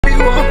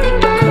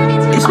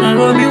this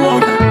Nairobi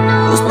walker.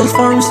 Those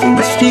platforms in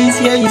the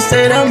streets, yeah, you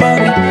said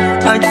about it.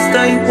 I just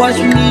tell you what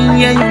you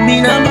need, yeah, you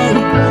mean about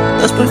it.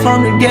 Those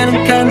platforms to get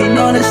them coming,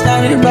 all that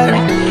started about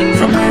it.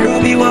 From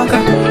Nairobi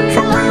walker,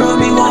 from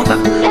Nairobi walker,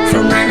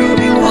 from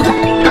Nairobi walker.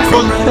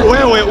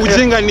 Wewe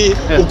ujinga ni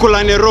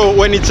ukulane roho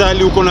weni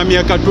chali uko na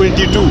miaka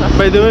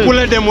 22.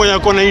 Kule demo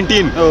yako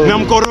 19 na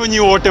mkoronyi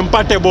wote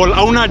mpate ball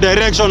hauna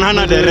direction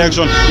hana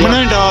direction.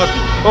 Mnaenda wapi?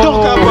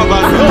 Toka hapa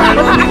basi.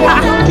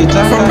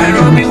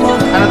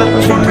 Another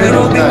question.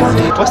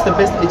 What's the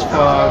best age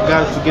for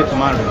girls to get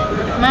married?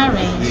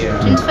 Married?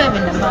 Yeah. 25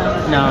 and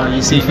above. No,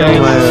 you see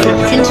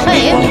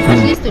 25, at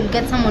least you'll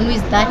get someone who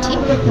is 30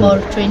 or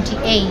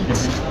 28.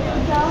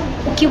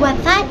 Ukiwa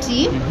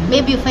 30,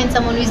 maybe you find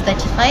someone who is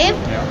 35,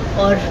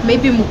 or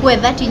maybe mukue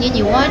 30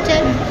 nyinyi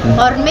wote,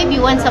 or maybe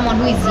you want someone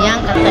who is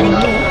younger than you.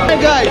 My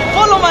guy,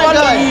 follow my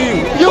guy.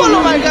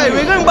 Follow my guy.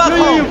 We're going back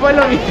home.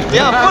 Follow me.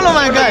 Yeah, follow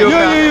my guy.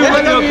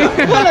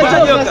 Follow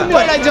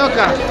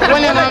Joker.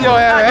 Follow mambo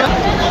wewe.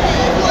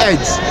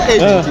 Age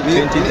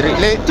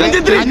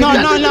 23.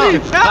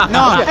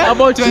 No.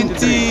 About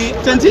 20.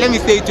 Let me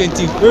say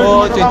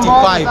 24,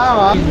 25.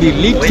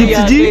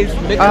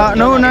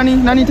 No,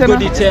 nani tena?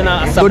 Godi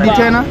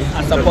tena.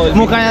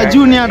 Mukaya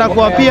Junior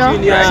atakuwa pia.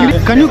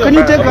 Can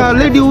you take a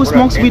lady who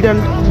smokes weed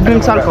and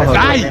drinks alcohol?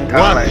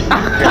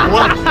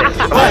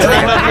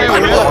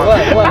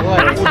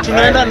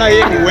 Tunaenda na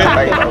yeye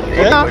wewe.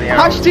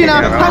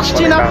 Hashtina.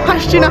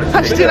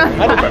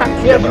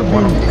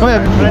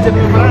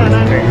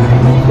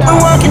 I'm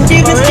walking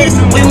deep in streets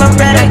with my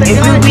brother every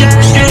week,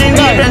 shooting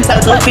different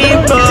types of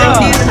people.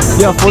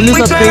 Yeah, for this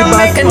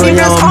payback for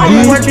your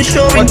what you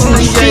showing to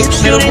the streets,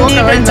 shooting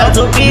different types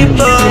of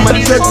people.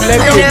 Like the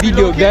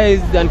video, guys,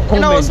 and comment.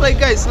 And I was like,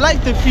 guys,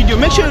 like the video.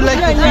 Make sure you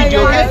like the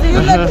video. You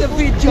like the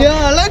video?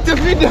 Yeah, like the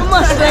video.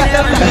 Every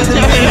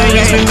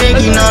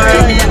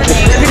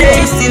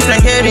day seems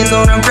like heading's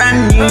on a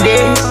brand new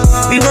day.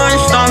 We gonna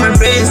storm a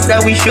place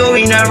that we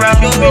showing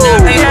around. I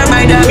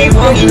might not be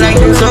walking like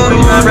it's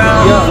showing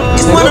around.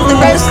 It's one of the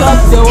best stuff.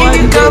 If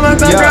you come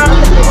around,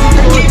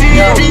 give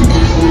you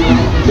everything.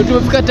 So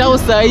tumefika tao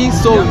sahi,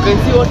 so you can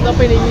see what's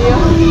happening here.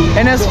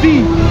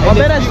 NSP,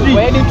 Wabera Street.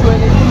 We're heading to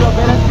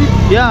Wabera Street.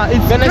 Yeah,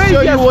 it's gonna crazy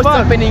show you as what's fuck.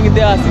 happening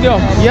there.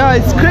 Yeah,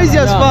 it's crazy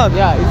as fuck.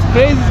 Yeah, it's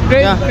crazy,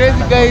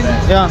 guys.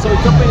 Yeah. So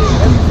it's happening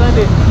every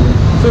Sunday.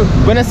 So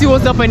when I see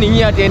what's happening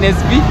here at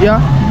NSP,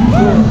 yeah,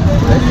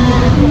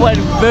 we're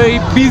very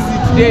busy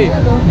today.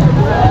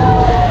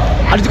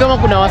 Hadi kama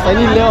kuna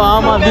wasanii leo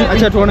ama vipi?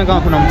 Acha tuone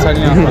kama kuna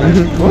msanii hapa.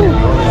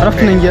 Alafu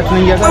tunaingia.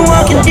 I'm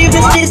walking deep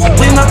in streets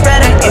with my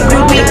brother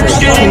every week,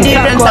 shooting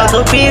different types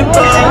of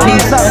people.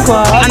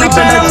 And I'm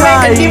trying to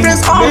make a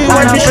difference on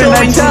what we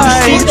showing to the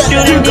streets,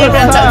 shooting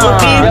different types of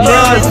people. I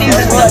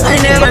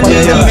never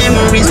knew the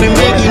memories we're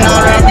making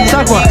already.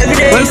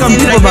 Welcome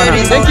people, bana.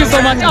 Thank you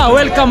so much.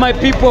 Welcome my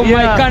people,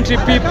 my country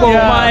people,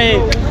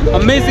 my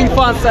amazing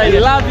fans. I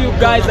love you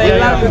guys. I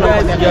love you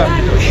guys.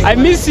 I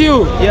miss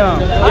you.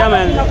 Yeah,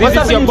 man. This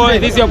is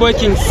your boy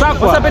King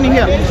Sakwa. What's happening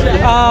here?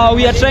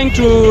 We are trying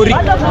to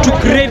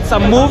create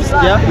some moves.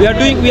 Yeah. We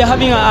are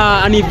having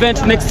an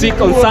event next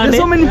week on Sunday.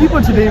 There's so many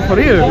people today for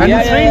real. And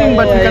it's raining,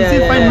 but we can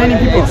still find many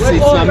people.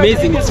 It's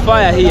amazing. It's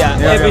fire here.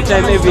 Every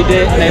time, every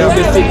day.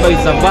 Nairobi City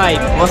is a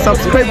vibe.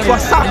 Subscribe for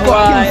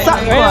Sakwa, King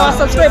Sakwa.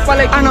 Subscribe for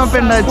like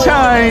Anapenda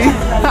chai.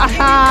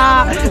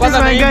 This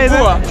my guys.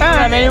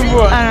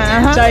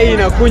 Chai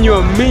na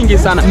kunywa mingi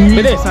sana.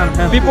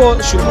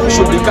 People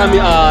should be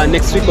coming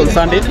next week on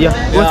Sunday. Yeah.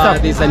 What's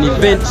up? There's an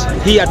event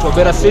here at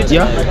Wabera Street.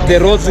 Yeah. The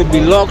roads will be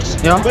locked.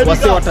 Yeah.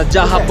 Wase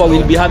wataja hapa.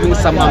 We'll be having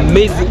some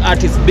amazing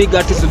artists, big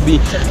artists will be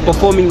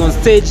performing on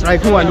stage.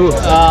 Like who and who?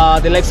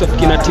 The likes of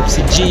Kina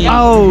Tipsy G,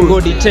 Oh.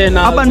 Godi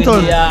Tena,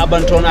 Abanton.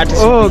 Abanton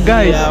artists. Oh,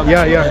 guys.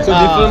 Yeah. So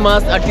the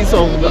famous artists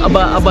of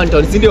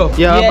Abanton, Sindio?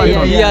 Yeah,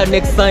 Abanton. Here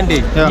next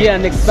Sunday. Yeah. Here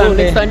next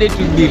Sunday. So next Sunday it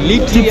will be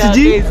lit. Tipsy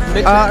G.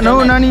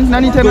 No,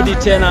 nani tena? Godi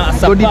Tena,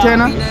 Godi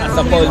tena.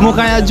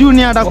 Mukaya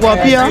Junior atakuwa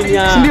pia.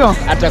 Sindio?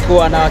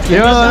 Atakuwa na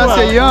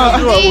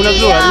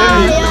Unajua,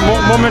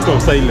 moment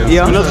of silence.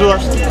 Yeah. Unajua,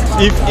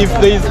 if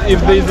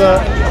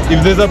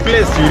there's a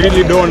place you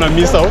really don't want to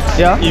miss out,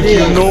 if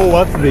you know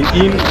what's the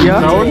in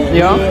town,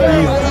 is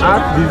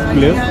at this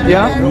place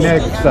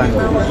next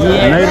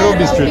Sunday.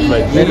 Nairobi Street,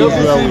 right?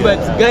 But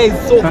guys,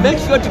 so make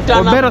sure to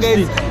turn up,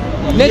 guys.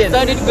 Next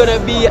Sunday it's gonna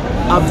be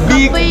a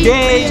big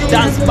day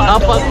dance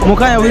party.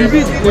 Mukaya,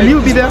 will you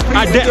be there?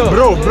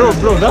 Bro,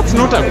 that's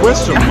not a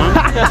question, man.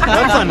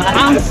 That's an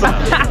answer.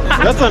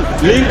 That's an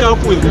link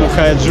up with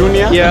Mukaya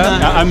Junior.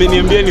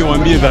 Ameniambia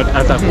niwaambie that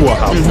atakuwa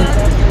hapo.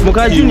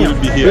 Mukaya Junior,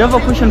 we have a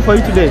question for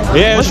you today.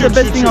 Yeah, what's the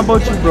best thing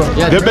about you, bro?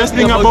 The best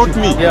thing about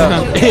me?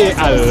 Hey,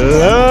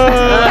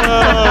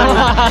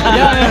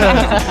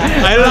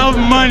 I love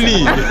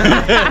money.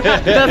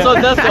 That's all.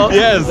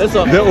 Yes. That's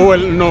all. Well,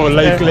 no,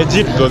 like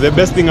legit though. The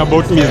best thing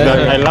about me is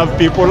that I love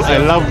people. I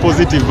love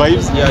positive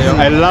vibes.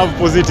 I love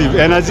positive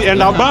energy,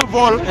 and above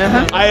all,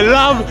 I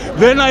love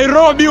the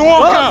Nairobi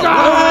walker.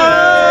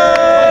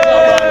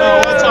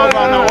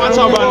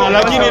 bana,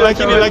 lakini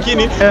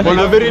on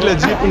a very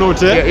legit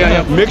note,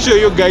 make sure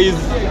you guys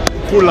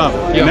pull up.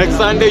 Next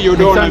Sunday you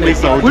don't want to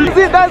miss out. We'll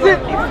see, that's it.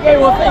 Okay,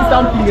 we were saying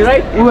something,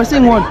 right? We were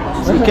saying what?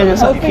 King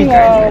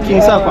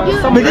Saka.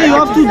 But then you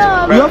have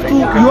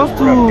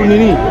to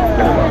nini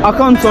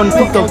account on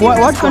TikTok.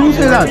 What can you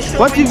say that?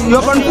 What if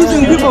you're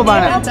confusing people,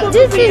 man?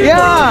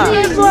 Yeah.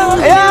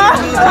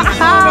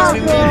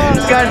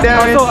 God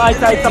damn it. So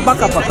it's a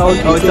backup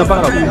account. Oh, it's a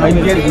backup. I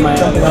get my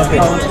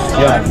account.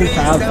 At least I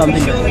have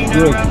something to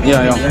do it.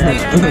 Yeah.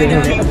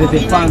 The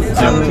fans, the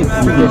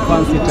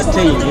fans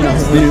entertain, you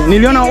know.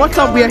 Niliona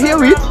WhatsApp we are here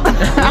with.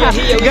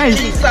 Guys,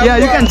 yeah,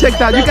 you can check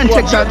that. Yeah, you can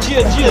check that.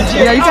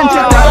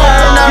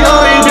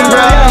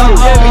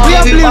 We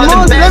have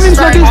limos. Let me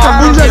introduce the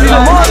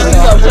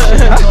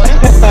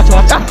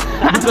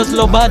It was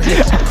low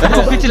budget.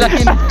 Kupiti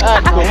lakini.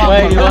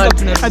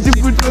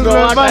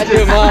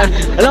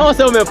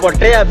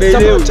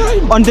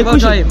 On the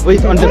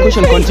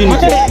question, continue.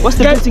 What's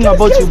the best thing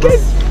about you, bro?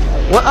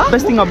 What?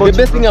 Best thing about the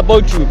best thing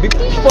about you.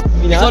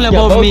 It's all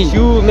about me.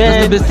 You,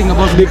 man. That's the best thing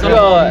about me.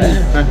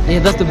 Yeah,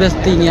 that's the best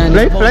thing, man.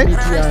 Right?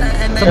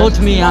 It's about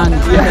me, man.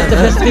 That's the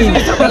best thing.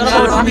 It's all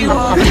about me.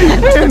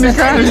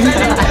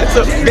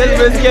 So,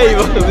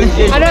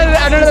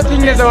 another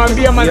thing is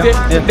nawaambia manze.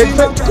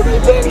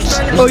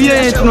 Oh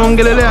yeah,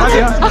 tunaongelelea.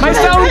 My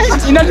sound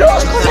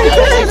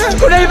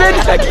kuna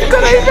event.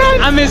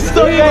 I'm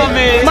so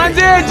man.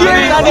 Manze,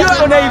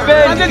 kuna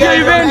event. Manze,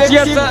 event.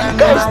 Yes,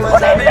 guys.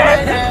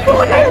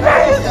 Kuna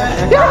event.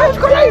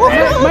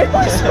 My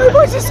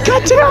voice is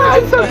catching up.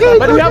 It's okay.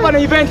 But we have an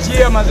event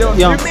here, manze.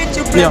 Yeah.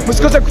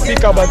 Msikose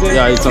kufika manze.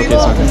 Yeah, it's okay.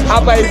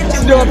 Hapa hivi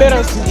ndio bera.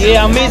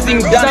 Yeah,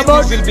 amazing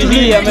dance will be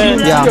here, man.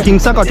 Yeah, King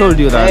Saka told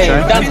you that,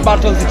 right? Dance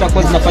battles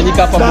zitakuwa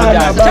zinafanyika hapa moja.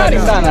 Hatari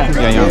sana.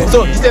 Yeah.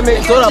 So,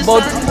 it's all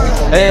about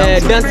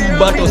dancing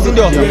battles,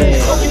 ndio.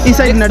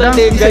 Inside na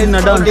dance,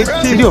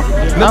 ndio.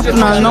 After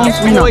na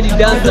announce winner.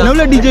 Na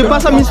ule DJ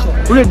Pasamis,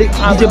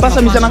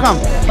 anakam.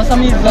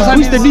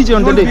 Who's the DJ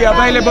on the day? We are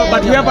available,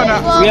 but we have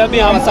a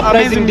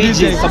surprising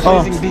DJ. I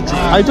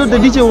thought the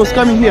DJ was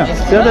coming here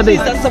the other day.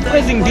 It's a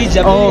surprising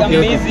DJ,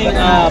 amazing,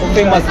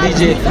 famous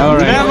DJ. All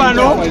right. You never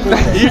know.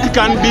 It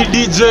can be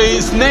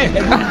DJ Snake.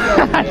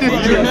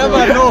 You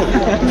never know.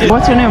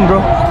 What's your name,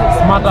 bro?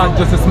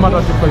 Just a smarter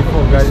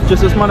 254, guys.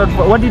 Just a smarter.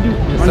 What did you?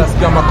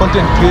 I'm a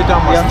content creator,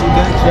 I'm a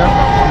student,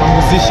 I'm a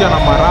musician,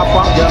 I'm a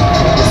rapper.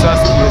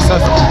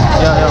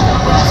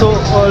 So,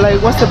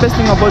 like, what's the best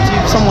thing about you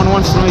if someone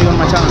wants to know you on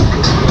my channel?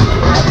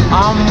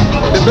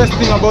 The best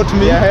thing about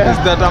me is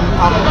that I'm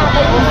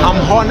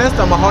honest.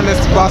 I'm a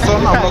honest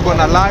person. I'm not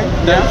gonna lie.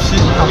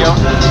 Shit.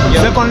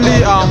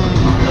 Secondly,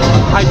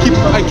 I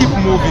keep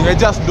moving. I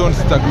just don't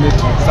stagnate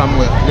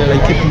somewhere. I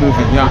keep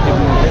moving.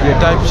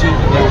 Type shit.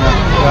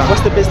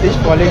 What's the best age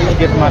for a lady to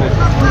get married?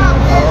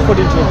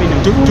 According to your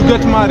opinion. To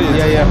get married?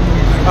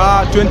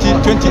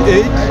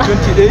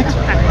 28.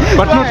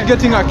 But not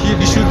getting a kid.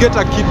 You should get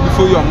a kid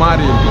before you are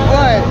married.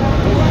 Why?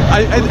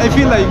 I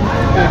feel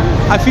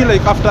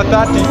like after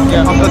 30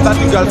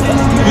 girls,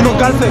 you know,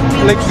 girls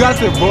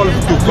evolve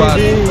too fast.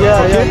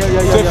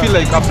 So I feel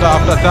like after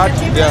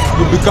 30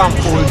 you become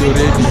old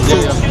already. So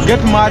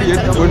get married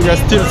when you're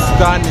still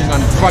standing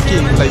and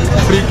fucking like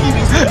freaky.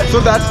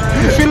 So that,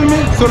 you feel me?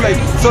 So like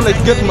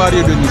get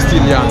married when you're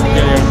still young.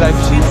 Type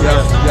shit.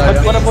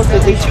 But what about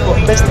the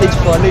best age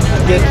for a lady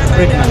to get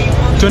pregnant?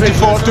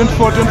 24,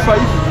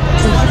 25.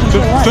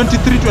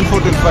 23,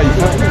 24, 25.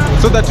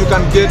 So that you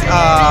can get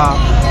a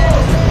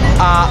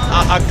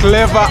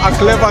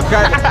clever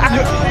guy.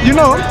 You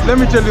know, let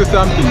me tell you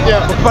something.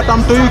 But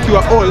I'm telling you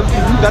are old,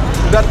 that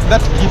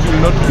kid will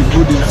not be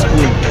good in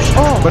school.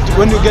 But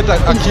when you get a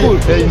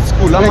kid in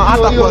school, I'm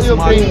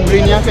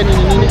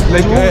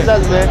like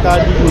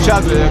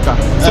ushazeeka.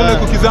 So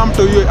like ukizaa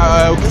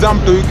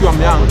mtu ukiwa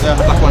myang,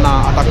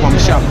 atakuwa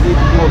msharp.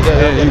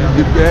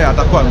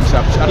 Atakuwa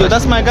msharp. Yo,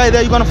 that's my guy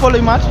there. You gonna follow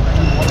him at?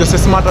 Just a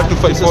smarter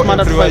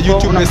 254 everywhere.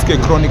 YouTube SK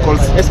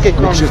Chronicles.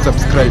 Make sure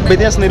subscribe. But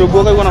yes, Nairobi,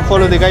 you wanna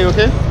follow the guy,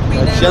 okay?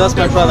 Yeah, that's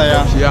my brother,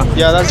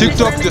 yeah. That's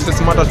TikTok, just a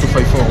smarter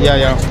 254.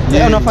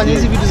 Yeah, unafanya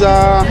hizi vitu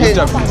za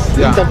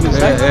interviews,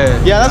 right?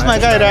 Yeah, that's my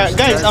guy, right?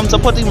 Guys, I'm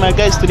supporting my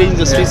guys today in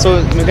the street, so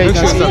my guys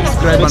can see.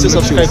 Make sure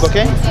subscribe,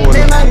 okay?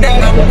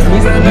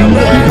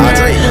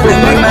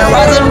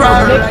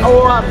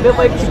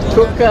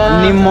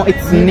 Nemo,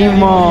 it's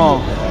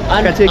Nemo.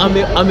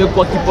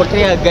 Amekuwa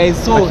kipotea, guys,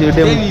 so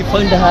then we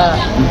found her.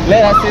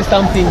 Let us say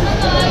something.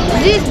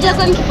 This just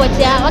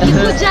kipotea.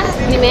 Wakikuja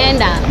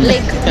nimeenda.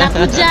 Like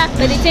nakuja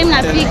by the time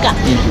nafika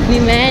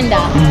nimeenda.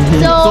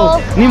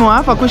 So Nemo, I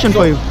have a question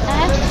for you.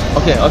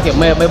 Okay.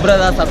 My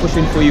brother has a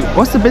question for you.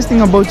 What's the best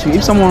thing about you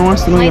if someone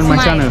wants to know you on my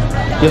channel?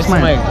 Your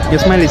smile. Your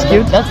smile is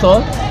cute. That's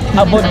all.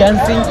 About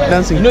dancing.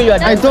 You know you are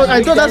dancing.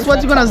 I thought that's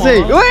what you're gonna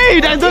say.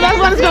 Wait, I thought that's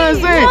what it's gonna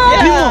say.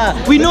 Nemo,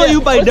 we know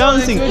you by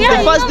dancing. Yeah,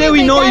 the first day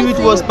we know you, it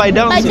was by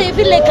dancing. But I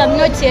feel like I'm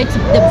not yet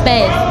the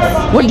best.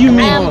 What do you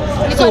mean?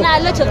 So a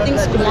lot of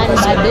things to learn,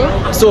 bado.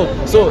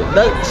 So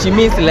that she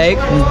means like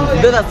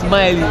without a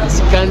smile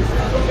she can't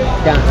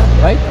dance,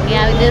 right?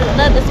 Yeah,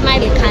 the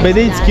smile you can't. But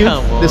it's dance.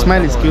 cute. The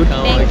smile is cute.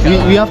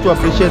 Thank We have to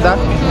appreciate that.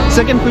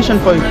 Second question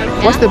for you.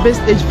 What's the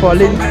best age for a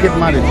lady to get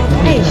married?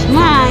 Hey,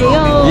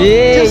 Mayo.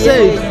 Yeah, Just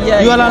say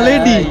it. You are a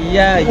lady.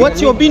 Yeah.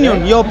 What's your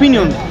opinion? Your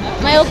opinion?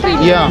 My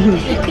opinion. Yeah.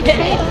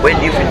 When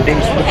different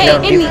things put Hey,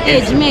 down any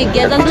age, may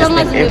get as long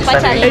as we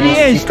patch a Any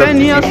age,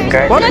 10 years.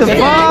 What the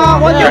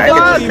fuck? What the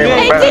fuck?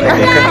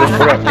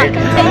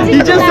 He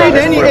just said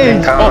any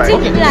age.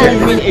 18 plus. You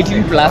mean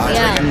 18 plus?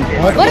 Yeah.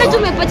 What did you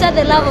may patch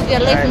the love of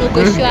your life? No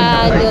question,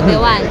 you're the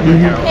one.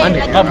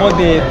 And how about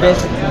the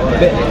best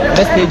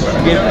age to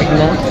get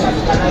pregnant?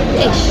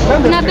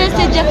 Na best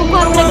age ya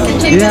kukuwa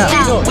pregnant.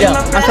 Yeah.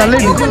 As a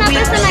lady. Kuna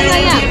pesa na hiyo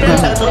ya.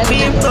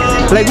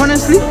 Like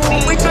honestly?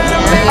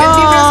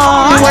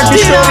 What we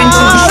showing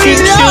to the streets,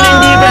 showing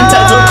different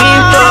types of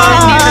people.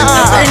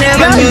 I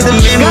never knew the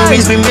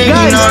memories we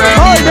making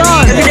already.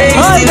 Every day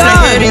seems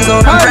like heading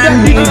on a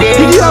brand new day.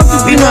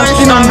 We gonna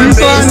storm the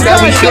place that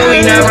we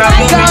showing around.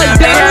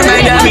 I have my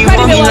daddy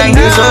walking like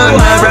this all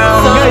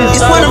around.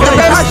 It's one of the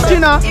best.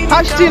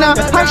 Hashtina.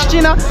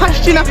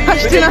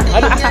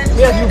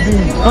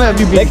 Where have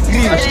you been?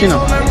 Hashtina.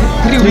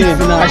 3 weeks.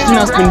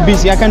 Hashtina's been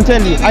busy. I can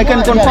tell you. I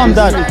can confirm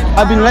that.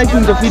 I've been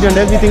liking the feed and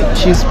everything.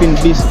 She's been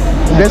busy.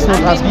 Let's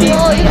not ask me.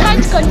 Oh, you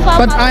can't confirm.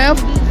 But I have.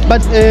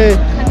 But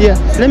yeah.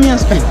 Let me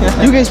ask you.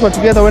 You guys were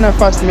together when I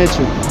first met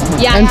you.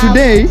 Yeah. And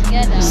today,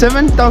 Together.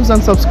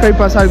 7,000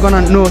 subscribers are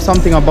gonna know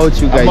something about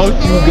you guys.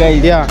 About you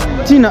guys. Yeah.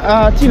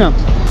 Tina,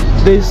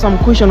 there's some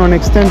question on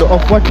extend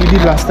of what we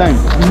did last time.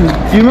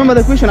 You remember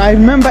the question? I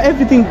remember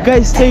everything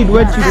guys said,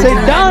 what you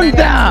said down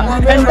there.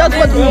 And that's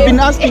what we've been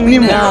asking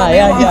Nemo.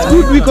 Yeah. It's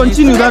good we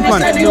continue that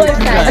one.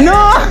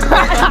 No!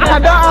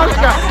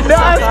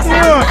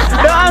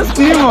 Don't ask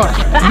Nemo.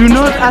 Do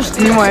not ask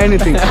Nemo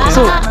anything.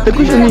 So the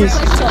question is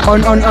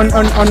on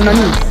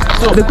Nani.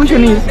 So the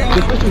question is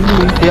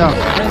yeah.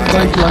 I'm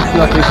going to ask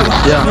you a question.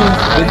 Yeah.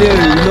 Whether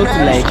you look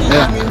like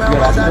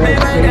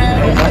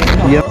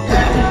Yeah.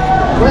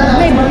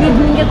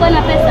 Ningekuwa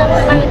na pesa,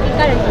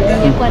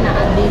 ningekuwa na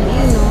abili,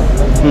 you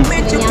know.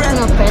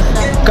 No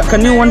pressure.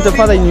 Can you want the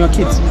father in your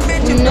kids?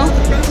 No.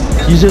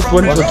 You just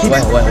want your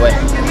kids? Why?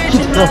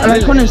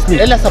 Like honestly,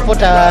 Ella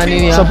support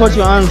nini? support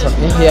your answer.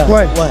 Yeah.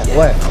 Why?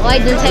 Why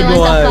don't I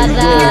want a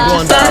father?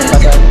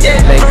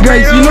 Like,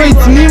 Guys, you know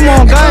it's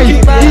Nemo,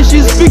 guys.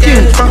 She's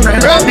speaking. I'm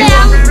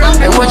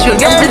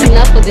good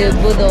enough for the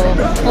both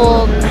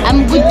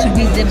I'm good to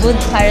be the both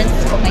parents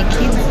for my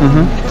kids.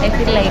 I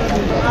feel like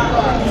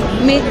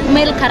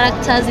male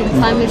characters in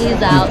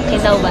families are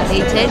kind of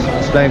overrated.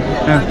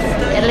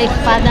 Like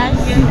fathers.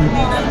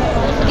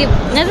 Okay,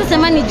 naweza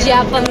sema ni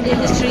jia family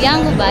history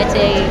yangu but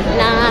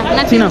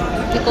na Tina.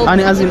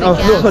 And as in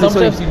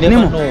sorry.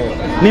 Nemo.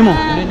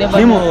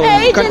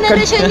 Hey,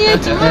 generation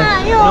yetu.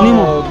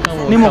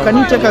 Nemo, can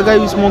you take a guy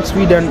who smokes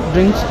weed and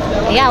drinks?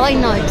 Yeah, why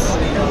not?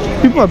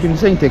 People have been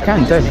saying they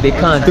can't. they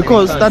can't.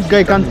 Because that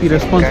guy can't be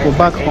responsible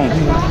back home.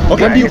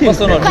 Okay, What do you think?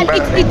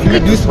 You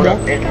do smoke?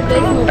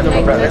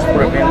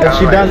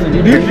 She doesn't. Do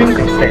you think?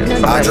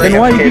 Then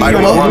why you think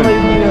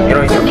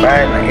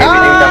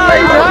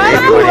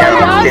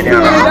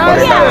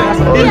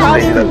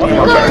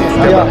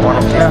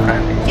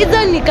Hizo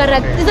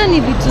ni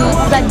vitu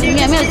za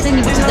dunia. Mimi nasema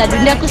ni vitu za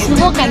dunia.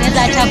 Kusmoke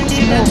anaweza acha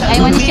kusmoke.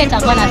 Haimaanishi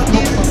atakuwa na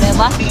smoke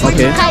forever.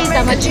 Okay. Kai is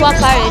a mature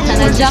parent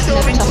anajua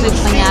kuna vitu ambavyo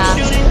kufanya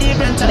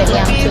mbele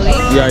ya mtu.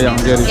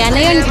 Yeah, na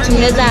hiyo ni kitu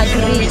mnaweza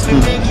agree.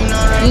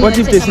 What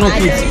if there's no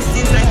kids?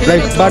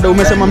 Like bado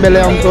umesema mbele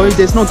ya mtu,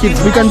 there's no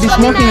kids. We can be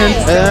smoking and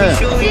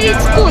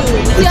it's cool.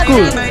 It's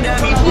cool.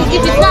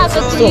 If it's not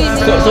affecting you.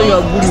 So you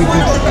are good with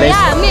it? Like,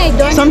 Yeah, me I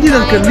don't. something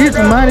that can lead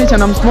to marriage,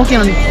 and I'm smoking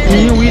and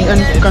you weed, and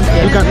you can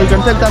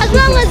take that. As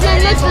long as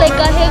you're not like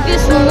a heavy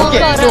smoker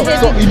okay, or a heavy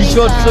so in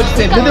short, so to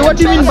say, Then what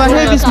do you mean by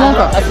heavy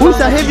smoker? Who is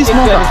a heavy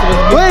smoker?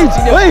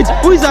 Wait,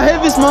 who is a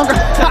heavy smoker?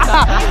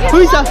 Who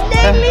is a?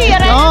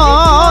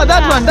 Oh,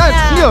 that one, that's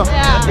you.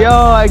 Yo,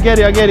 I get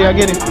it.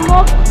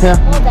 Smoke Yeah.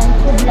 more than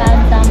 2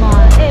 blunts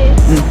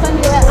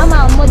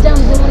ama moja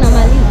mzima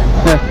unamaliza.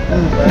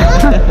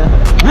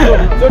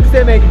 so to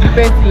say, like,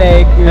 depends,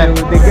 like,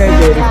 the guy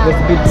the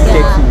responsibility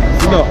takes you.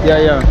 You know?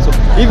 Yeah. So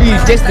if he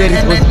takes the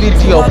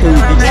responsibility, you're okay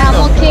with it. Yeah, I'm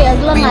okay as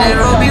long as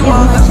he's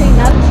mature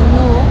enough to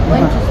know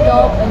when to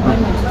stop and when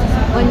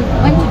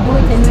to do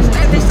it and when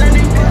not to do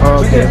it.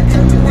 Okay.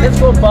 Let's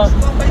go back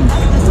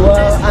to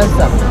her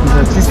answer.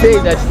 She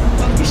said that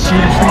she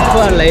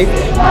prefer like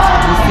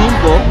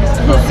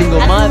single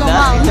mother.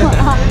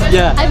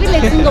 Yeah. I feel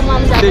like single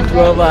moms are They to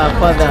have a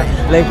father.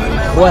 Like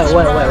why?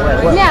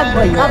 Me, I've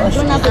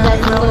grown up with a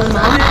single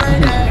mom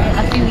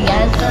a few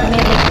years.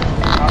 Maybe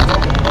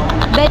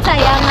better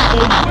young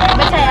age.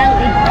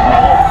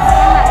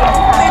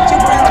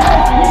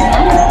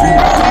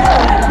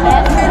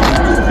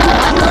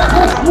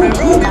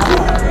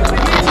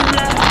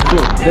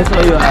 That's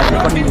why you are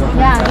funny.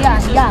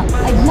 Yeah.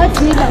 I do not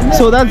need a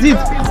So that's it.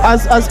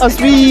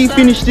 As we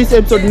finish this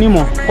episode,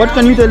 Nemo, what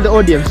can you tell the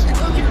audience?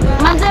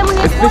 Manze,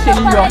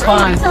 especially your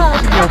fans.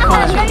 Your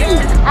fans.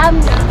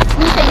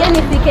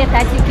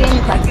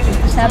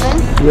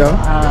 Yeah.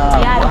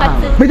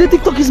 But the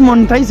TikTok is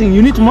monetizing.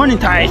 You need to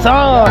monetize.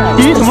 Oh,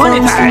 you need to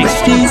monetize.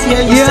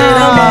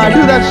 Yeah,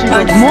 do that shit.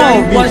 More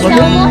of it.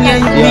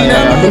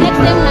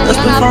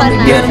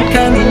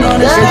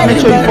 Just make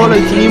sure you follow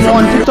It's Nemo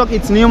on TikTok.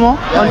 It's Nemo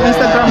on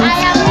Instagram.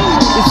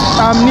 It's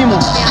Nemo.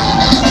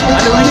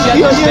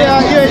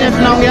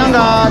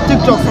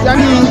 TikTok,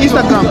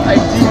 Instagram.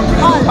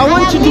 I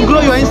want you to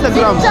grow your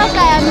Instagram. TikTok,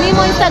 I am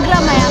Nemo.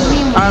 Instagram, I am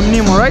Nemo. I'm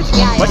Nemo, right?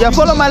 Yeah.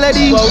 Follow my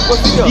lady.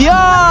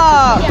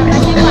 Yeah.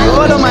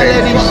 Follow my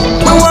lady.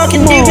 I'm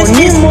walking deep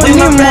with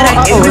my brother.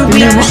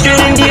 We're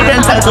shooting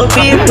different types of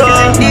people.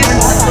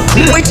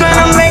 We're trying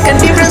to make a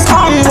difference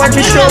on what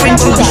we're showing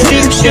to the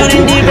streets.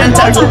 Shooting different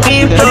types of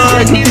people.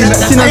 I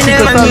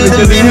never knew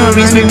the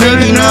memories we're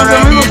making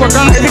around.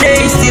 Every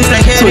day it seems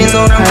like heaven's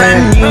on a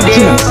brand new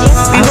day.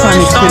 We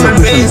gonna start a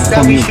race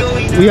that we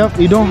showing.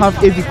 We don't have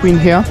every queen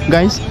here,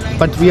 guys,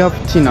 but we have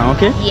Tina,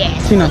 okay?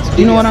 Yes. Tina,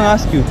 do you know what I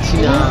ask you?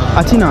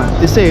 Tina,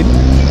 they said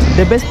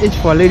the best age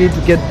for a lady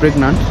to get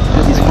pregnant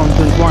is from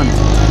 21.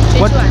 21?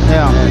 What?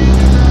 Yeah.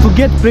 To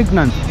get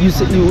pregnant, you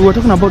were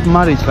talking about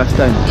marriage last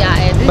time.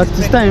 Yeah, but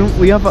this time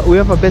we have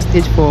a best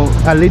age for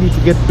a lady to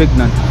get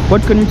pregnant.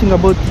 What can you think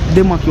about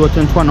them at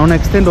 21 on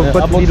extent of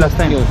what we did last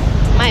time?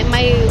 My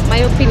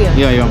opinion.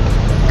 Yeah.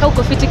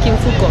 Kauko fiti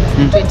kimfuko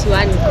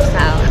 21 niko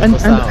sawa.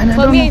 And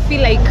For me I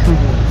feel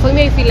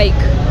like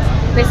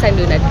pesa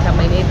ndio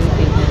inadetermine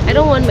everything. I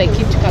don't want my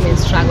kid to come and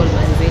struggle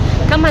manze.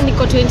 Kama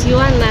niko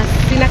 21 na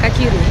sina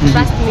kakiru,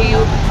 trust me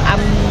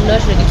I'm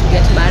not ready to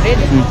get married.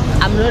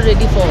 I'm not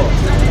ready to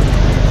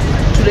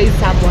raise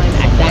someone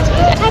at that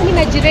age. Hata mimi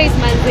najiraise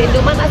manze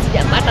ndio maana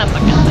sijapata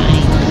mpaka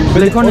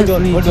bai. Like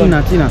honestly,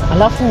 Tina.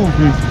 Alafu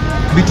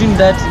between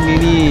that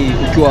nini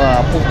ukiwa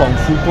hapo kwa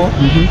mfuko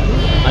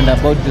and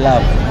about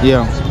love.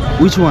 Yeah.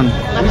 Which one?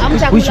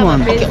 Which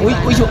one? Okay,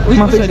 which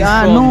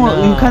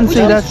no, you can't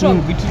say that.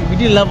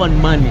 Between love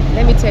and money.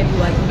 Let me tell you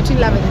one. Between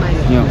love and money,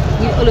 yeah.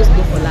 we always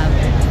go for love.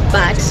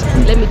 But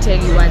let me tell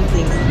you one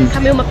thing.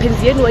 Kama hiyo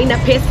mapenzi yenu haina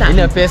pesa.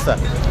 Haina pesa.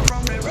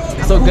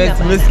 So guys,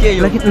 msikie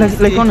hiyo.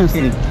 Like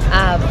honestly.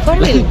 For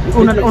real.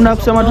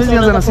 Unasema tuwezi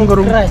anza na single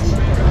room.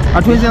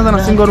 Hatuwezi anza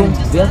na single room.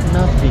 There's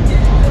nothing.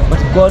 But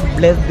God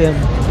bless them.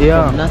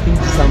 Yeah. From nothing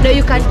to something. No,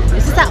 you can.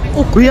 Sasa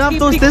we have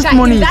those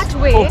testimonies. That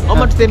way.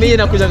 Ama tuseme yeye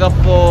anakuja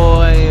for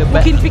by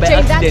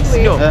accident.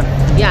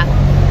 Yeah.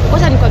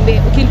 What I'm going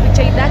to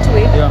picture it that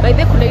way. Yeah. By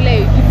the kuna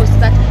ile people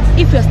start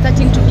if you're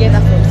starting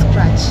together from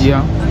scratch.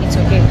 Yeah. It's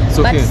okay.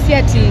 But si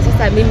ati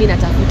sasa mimi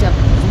natafuta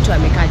mtu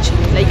amekaa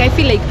chini. Like I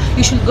feel like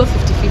you should go 50-50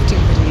 with the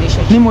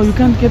relationship. Nemo, you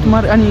can't get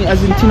married. Ani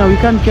as in Tina, we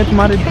can't get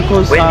married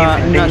because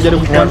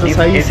najaribu kuanza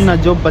sahi sina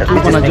job but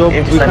uko na job.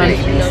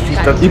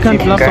 You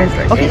can't love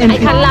someone. Okay, and I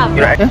can love,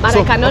 but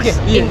I cannot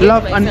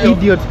love an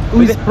idiot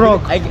who is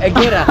broke. I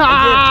get her.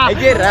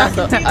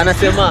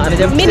 Anasema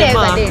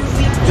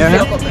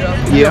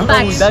yeah.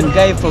 But that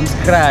guy from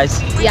scratch.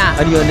 Yeah.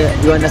 And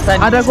you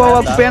understand? Atakuwa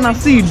wakupeana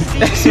seed.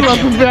 Si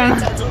wakupeana.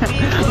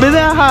 But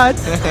their heart,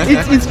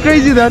 it's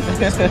crazy that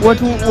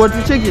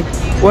watu cheki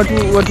watu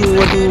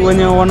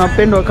wenye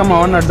wanapendwa kama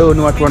wana do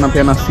ni watu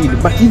wanapeana seed.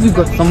 But if you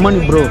got some money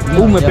bro,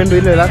 umependwa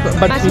ile last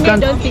but you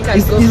can't.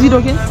 Is it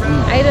okay?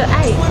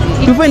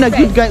 To find a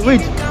good guy.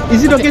 Wait,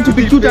 is it okay to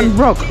be cute and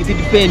broke? It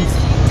depends.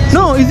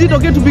 No, is it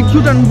okay to be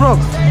cute and broke?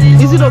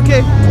 Is it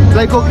okay?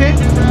 Like okay?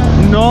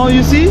 No,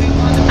 you see?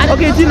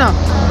 Okay, Tina,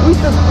 who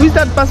is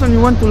that person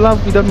you want to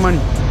love without money?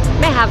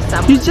 May have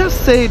some. He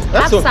just said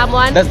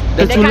someone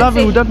that you love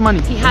him without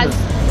money. He has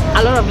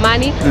a lot of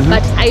money,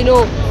 but I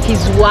know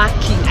he's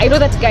working. I know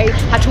that guy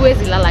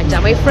hatuwezi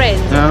lalanja. My friend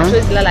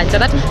hatuwezi lalanja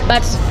that,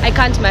 but I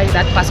can't marry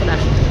that person at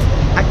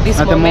this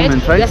moment. The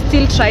moment, right? We are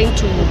still trying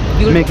to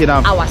build make it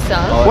up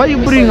ourselves. Why you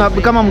bring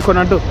up kama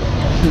mkono do?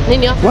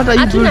 What are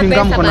you building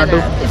kama mkono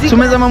do?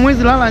 Sumeza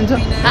mwezi lalanja.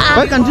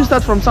 Why can't you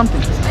start from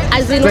something?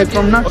 As in like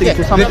from nothing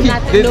to something.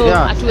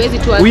 No,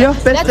 we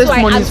have best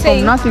testimonies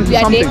from nothing to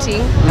something.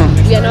 Dating,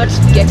 we are not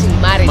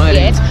getting married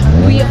yet.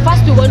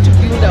 First we want to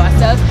build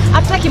ourselves.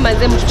 After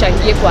kimanze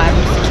mtuchangie kwa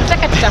harusi.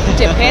 Tutaka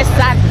tutafute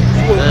pesa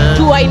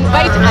to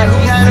invite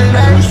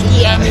harusi.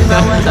 Yes.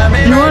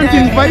 You want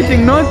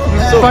inviting, not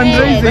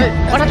fundraising.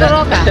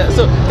 Watatoroka.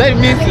 So that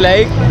means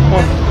like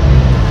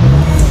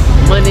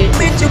money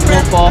is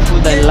more powerful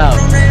than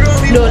love.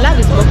 No, love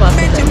is more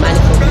powerful than money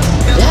for me.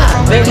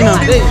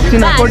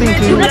 Tina,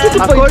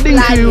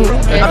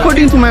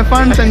 according to my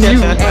fans and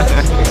you,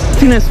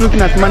 Tina is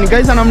looking at money,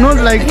 guys, and I'm not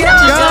like,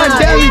 God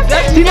damn it.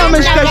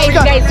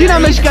 Tina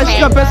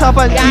ameshika pesa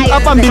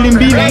hapa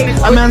mbili,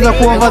 ameanza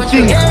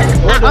kuoverthink.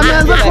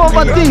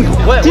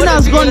 Tina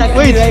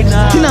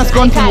has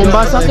gone to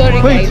Mombasa.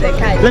 Wait,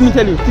 let me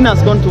tell you, Tina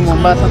has gone to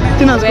Mombasa.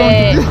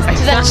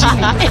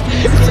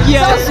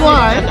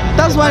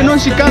 That's why I know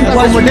she can't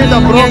accommodate a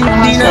broke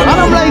person. And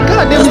I'm like,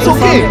 God damn, it's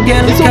okay.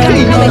 It's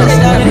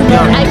okay.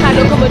 I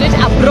can accommodate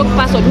a broke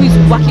person who is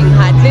working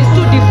hard. There's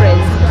two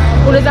differences.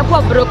 Unaweza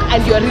kuwa broke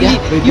and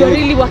you're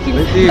really working.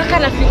 Baka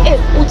na feel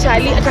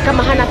uchali hata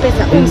kama hana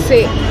pesa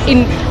umse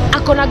in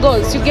akona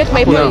goals, you get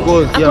my point.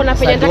 goals, Akona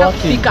penye anataka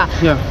kufika.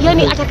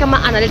 Yani hata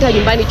kama analeta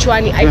nyumbani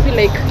chwani, I feel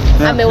like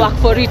ame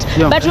work for it.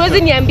 But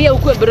huwezi niambia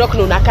ukue broke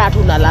na unakaa tu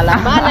unalala.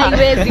 Maana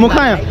haiwezi.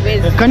 Mukaya,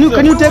 can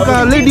you take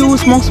a lady who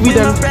smokes weed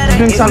and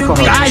drinks alcohol?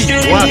 We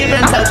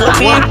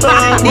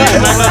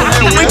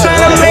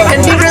tryna make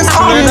a difference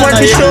on what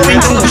we showing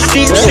to the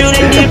streets,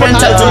 shooting different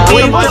types of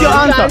people. What's your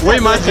answer? We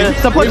imagine,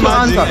 Support your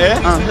answer.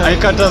 I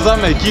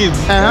katazama kids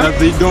that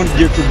they don't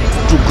get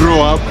to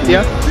grow up,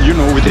 you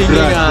know, with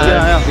drugs.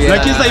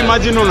 Lakini sasa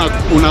imagine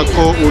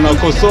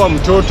unakosoa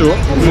mtoto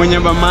mwenye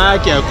mama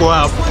yake ako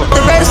hapo.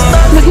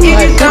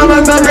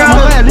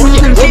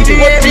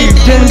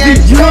 Gen Z,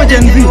 you know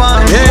Gen Z?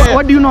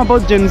 What do you know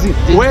about Gen Z?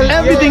 Well,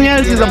 everything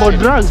else is about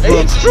drugs, bro.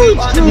 It's true,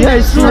 it's true. Yeah,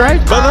 it's true,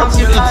 right? But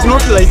it's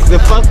not like the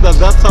fact that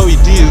that's how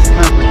it is,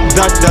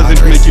 that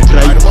doesn't make it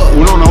right.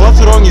 No,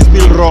 what's wrong is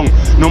still wrong,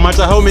 no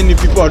matter how many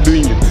people are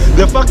doing it.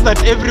 The fact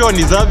that everyone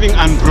is having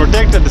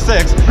unprotected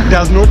sex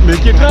does not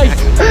make it right.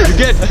 You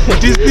get?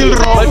 It is still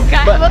wrong.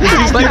 It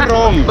is still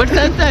wrong. But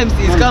sometimes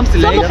it comes to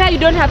like... So you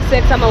don't have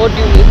sex, Sama, what do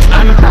you mean?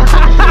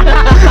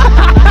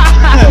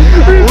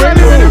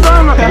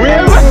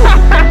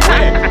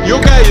 You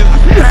guys,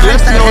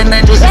 let's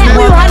not to speak.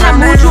 Huyu hana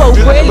mtu wa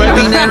ukweli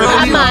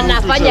ama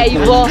anafanya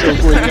hivyo.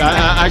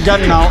 I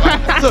got now.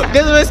 So,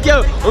 guys,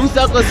 umesikia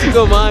umsako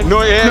single man.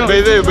 No, yeah,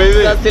 by the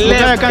way. That's the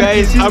left,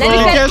 guys.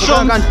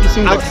 Applications,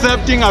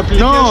 accepting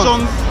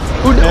applications.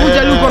 I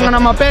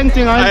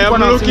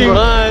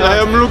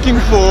am looking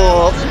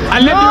for a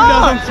lady who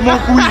doesn't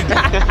smoke weed.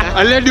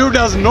 A lady who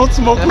does not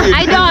smoke weed.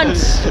 I don't.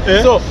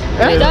 So,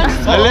 I don't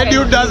smoke. a lady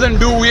who doesn't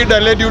do weed,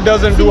 a lady who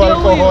doesn't do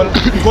alcohol.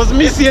 Because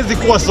me siwezi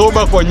kuwa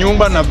sober kwa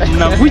nyumba na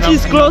which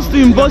is close to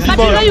impossible.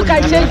 But you know you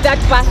can change that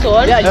person.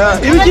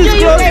 Which is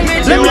close.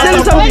 Let me tell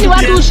you something.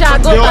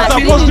 They were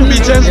supposed to be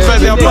changed by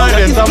their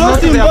parents. I'm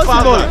not their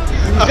father.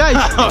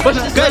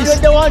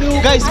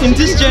 Guys, in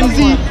this Gen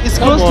Z, it's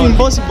close to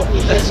impossible.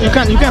 You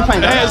can't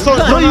find that.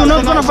 No, you're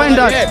not gonna find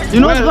that.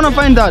 You're not gonna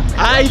find that.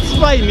 It's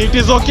fine, it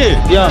is okay.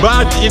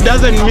 But it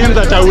doesn't mean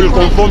that I will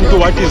conform to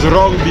what is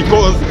wrong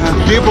because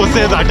people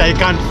say that I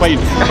can't find.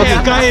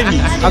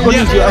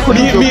 According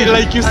to me,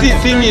 like you see,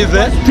 thing is,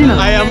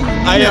 I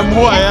am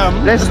who I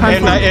am,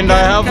 and I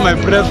have my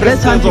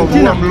preferences of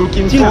who I'm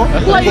looking for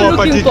a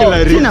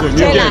particular reason.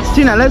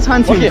 Tina, let's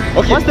hunt him.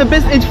 What's the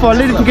best age for a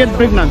lady to get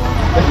pregnant?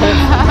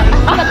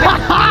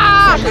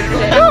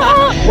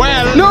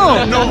 Well,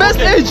 no. Best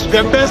age.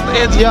 The best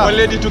age for a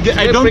lady to get.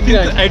 I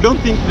don't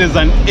think there's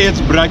an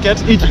age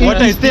bracket. What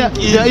I think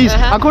is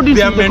according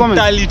their to the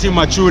mentality,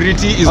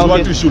 maturity is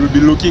what we should be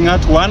looking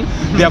at. One,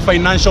 their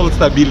financial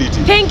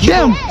stability. Thank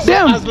you.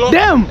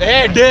 Them.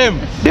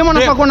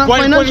 Wanafakona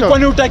financial.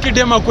 Kwani utaki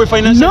dem akue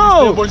financial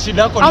stable?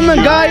 Shida yako. I'm a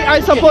guy.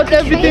 I support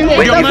everything.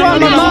 That's why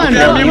I'm a man.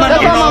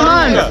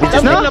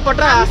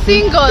 I'm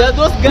single. There are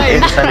those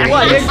guys who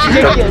are ready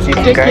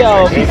to take care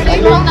of it.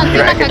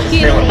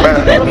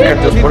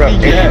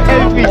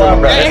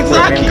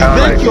 Exactly.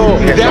 Thank you.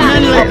 They're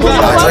men like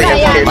that.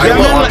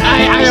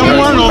 I am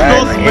one of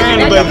those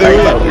men, by the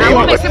way.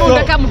 Umesema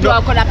unataka mtu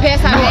ako na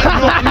pesa.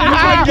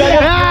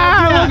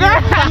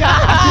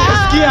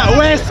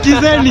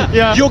 Skizeni.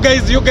 You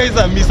guys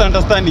are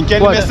misunderstanding.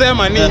 Can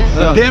nimesema ni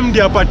dem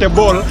ndio apate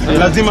ball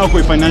lazima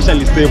kuwe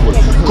financially stable.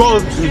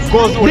 Cause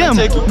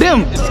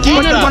dem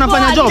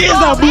wanafanya job.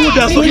 Skiza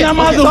buda, so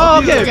nyamaza.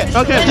 Okay.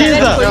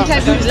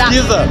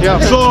 Skiza.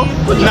 So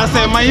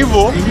nasema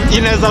hivyo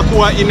inaweza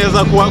kuwa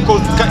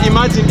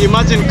imagine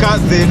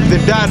the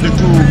dad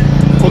to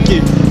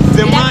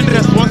the man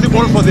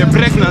responsible for the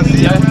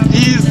pregnancy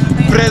is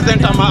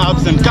present ama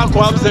absent.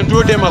 Kako absent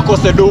huyo dem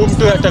akose do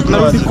mtu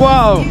atakurudi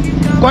kwao.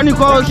 Kwani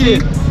kwao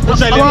si No.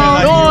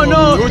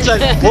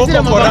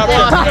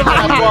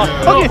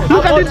 Okay,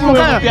 look at it,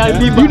 Mukaya.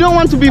 You don't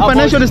want to be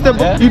financially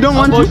stable. You don't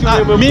want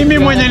to. Mimi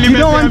mwenye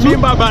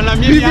nimesema bana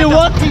mimi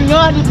working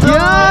hard.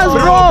 Yes,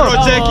 bro.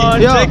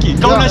 Cheki.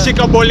 Kama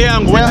unashika ball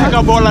yangu,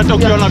 unashika ball hata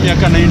ukiona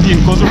miaka 19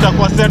 because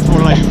utakuwa set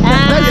for life.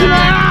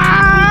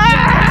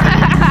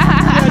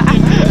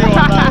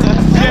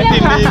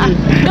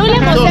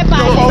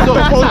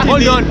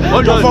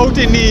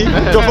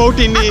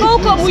 Tofauti ni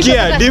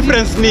sikia,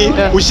 difference ni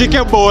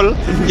ushike ball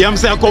ya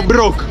mse ako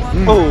broke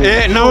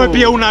nawe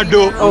pia una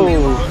do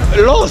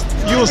lost,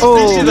 you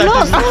species that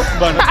is lost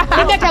bana.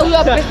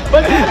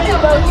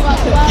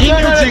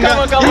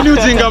 Hii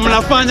ujinga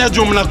mnafanya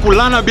juu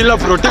mnakulana bila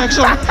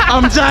protection.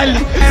 Amjali.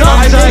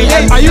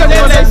 Are you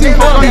advertising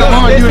for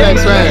condom or do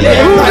that, right?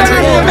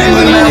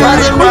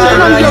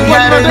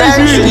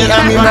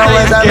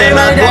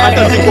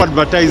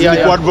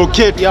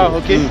 Advocate,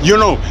 you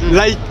know,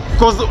 like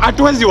because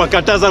hatuwezi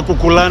wakataza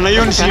kukulana,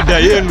 hiyo ni shida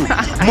yenu.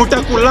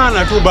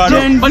 Mtakulana tu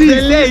bado. But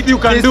the least you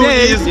can do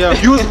is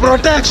use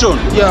protection.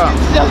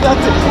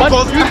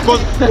 Because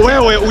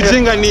wewe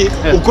ujinga ni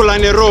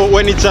ukulane ro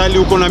when chali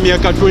uko na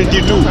miaka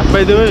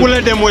 22.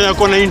 Kule demo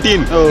yako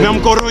 19 na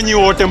mkoronyi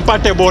wote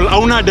mpate ball,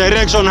 hauna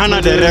direction,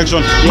 hana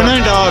direction.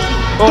 Mnaenda wapi?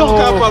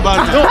 Toka hapa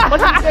bana.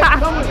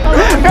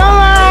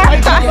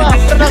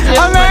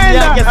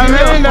 Ameenda.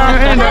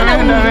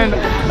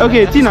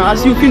 Okay, Tina,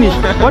 as you finish,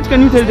 what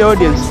can you tell the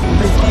audience?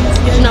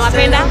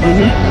 Tunawapenda.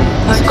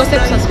 Usikose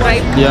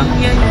kusubscribe. Yeah.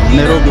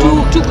 Nairobi.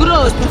 To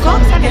grow. Tuko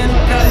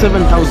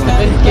 7,000.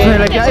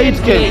 Like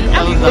 8K.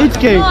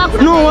 8K.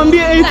 No,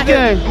 wambie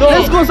 8K.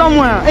 Let's go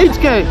somewhere.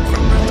 8K.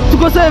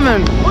 Tuko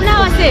 7.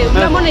 Unawase,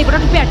 unamwona hivyo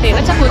tutapea 10.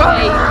 Acha kuweka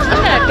 8.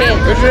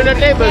 Tunaenda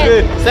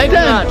 10.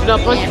 Sasa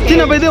tunapost.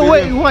 Tina, by the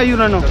way, who are you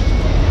right now?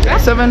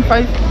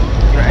 7.5.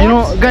 You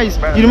know, guys,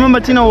 you remember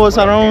Tina was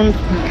around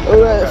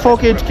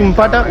 4K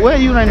tukimpata. Where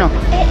are you right now?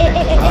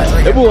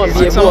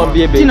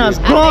 Tina's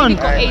gone.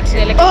 Guys,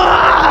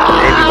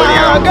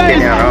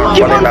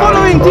 keep on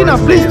following Tina,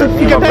 please, to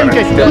pick a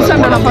 10K. This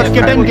time gonna first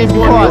get 10K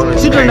before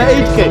us. Sit on the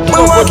 8K.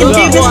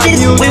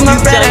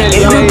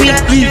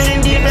 Please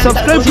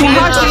subscribe to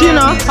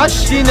Tina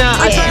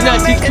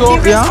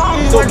TikTok. Yeah.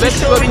 So make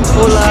sure you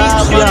follow.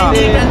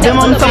 Yeah. The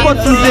mom support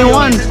since day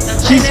one.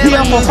 She's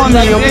here for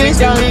family, okay?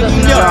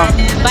 Yeah.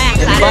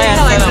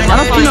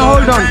 Tina,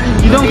 hold on.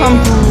 You don't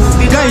come to...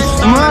 Guys,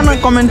 mwana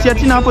comment ya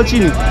Tina hapo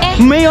chini.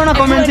 Mmeiona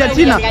comment ya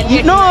Tina?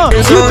 No,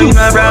 YouTube.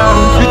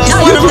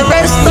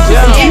 Guys,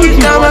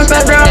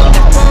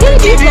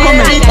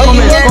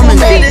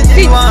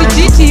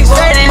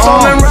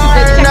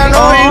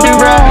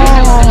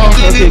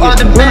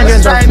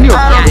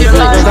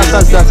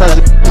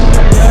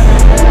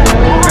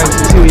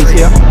 see who is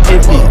here?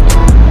 AP.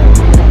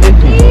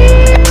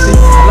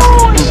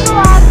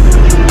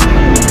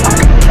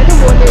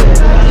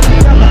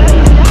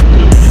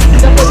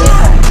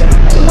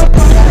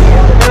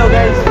 Hello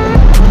guys.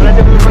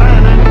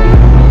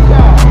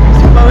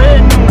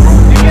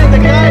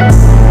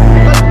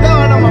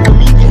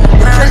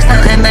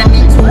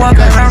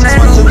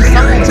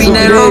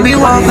 Nairobi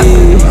walk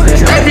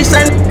every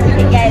Sunday.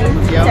 Hey guys,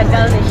 it's your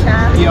girl Nisha.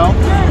 Yo.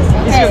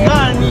 It's your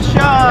girl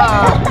Nisha.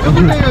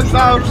 Look at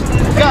yourself.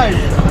 Guys,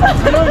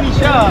 hello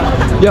Nisha.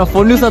 Yeah,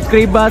 for new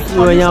subscribers,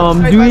 wenye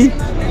wamjui.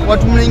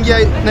 Watu mnaingia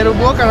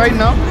Nairobi Walk right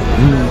now.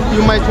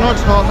 You might not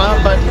know her,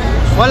 but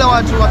wale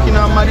watu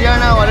wakina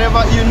Mariana,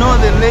 whatever, you know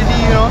the lady,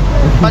 you know.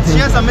 But she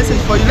has a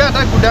message for you. Let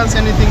her to dance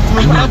anything.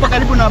 Tumekuwa hapa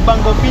karibu na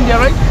Bank of India,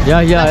 right?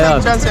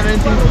 Yeah. Dance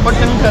anything. What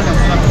can you tell them?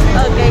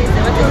 Okay, so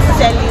I wanted to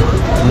tell you,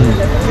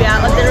 we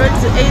are on the road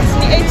to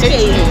 8K.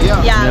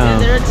 Yeah, we're on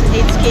the road to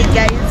 8K,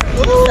 guys.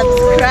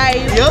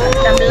 Subscribe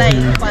and like.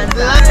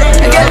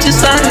 I got you,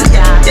 son.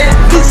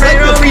 Please like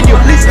the video.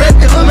 Please like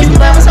the video.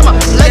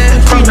 Like the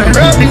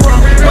video.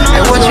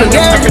 I watch your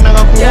game.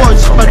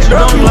 Watch, but you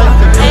don't like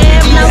the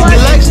video. He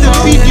likes the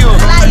video.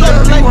 Like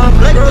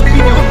the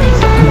video.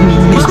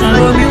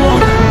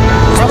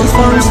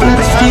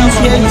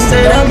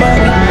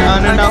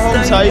 And in our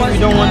home side, we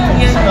don't want to.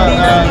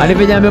 And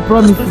even I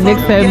promise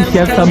next time she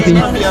has something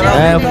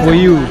for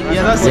you.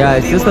 Yeah,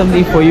 it's just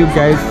something for you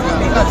guys.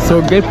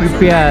 So get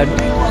prepared.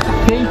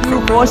 Thank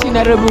you for watching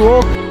Nairobi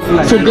Walk.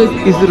 So guys,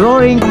 it's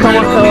roaring. Come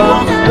on.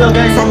 Hello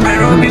guys.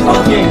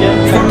 Okay,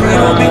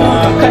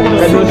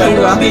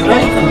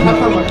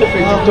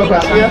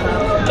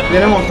 the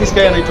name of this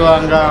guy anaitwa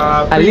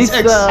Prince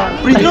X.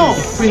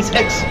 Prince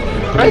X.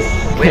 Right?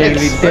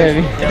 Tell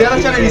me. The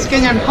other channel is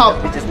Kenyan Hub.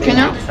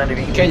 Kenyan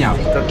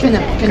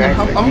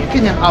Hub. I'm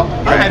Kenyan Hub.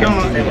 I don't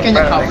know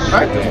Kenyan Hub,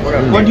 right?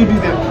 What do you do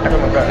there?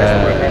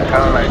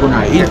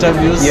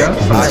 Interviews,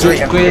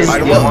 straight quiz,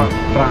 Frank,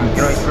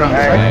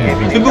 right?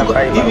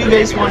 If you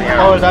guys want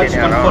all that, you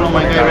can follow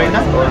my guy right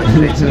now.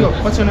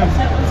 What's your name?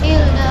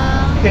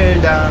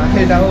 Hilda _.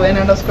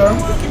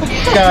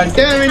 God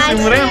damn it,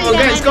 Mrembo.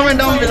 Guys, comment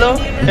down below.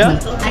 Yeah?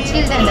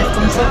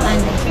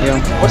 Yeah.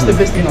 What's the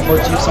best thing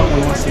about you?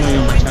 Someone wants to know you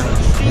on my channel.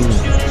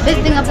 Best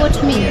thing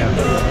about me?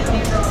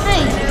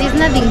 Hey, there's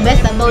nothing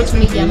best about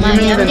me,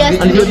 Jamani. I'm just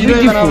and you're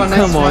beautiful.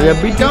 Come on,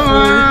 you're beautiful.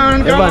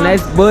 You have a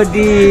nice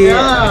body.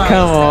 Yeah.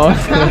 Come on.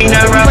 In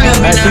a rock,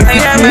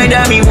 my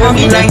dummy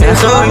walking like a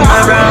soul in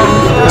my round.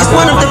 It's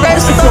one of the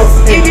best.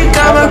 If you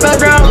come up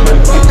around,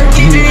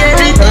 give you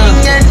everything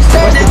and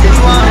everything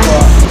you want.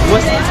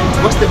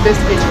 What's the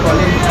best age for a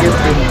lady to get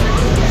pregnant?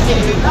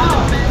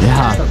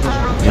 Yeah.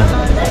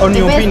 On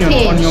your opinion.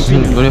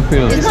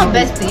 It's not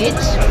best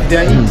age.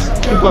 There is.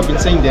 People have been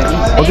saying there is.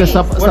 Okay,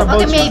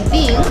 Okay,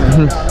 maybe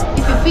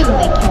if you feel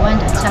like you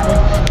want a child,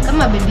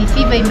 kama baby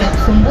fever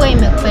imekusumbua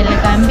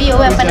imekupeleka mbio,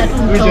 wewe hapana tu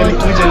mtoto.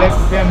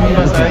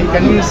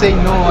 Can you say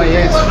no or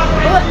yes?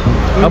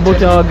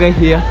 About our guy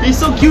here. He's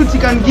so cute, he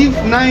can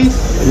give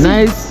nice.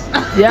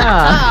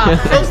 Yeah.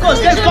 Of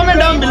course, guys, comment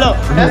down below.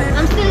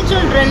 I'm still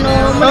children, no.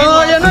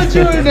 Oh, you're not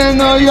children,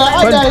 no, you're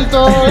adults.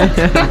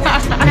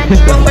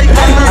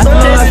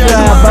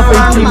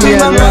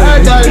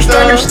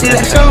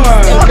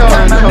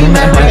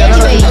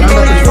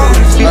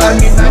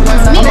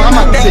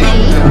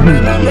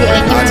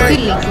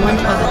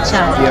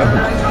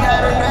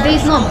 There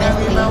is no best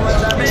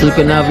age. So you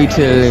can have it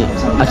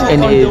at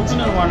any age.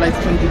 Like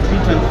 23,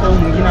 24,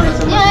 mwingine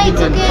anasema Yeah,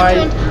 it's okay.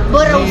 25.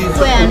 Bora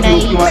ukuwe under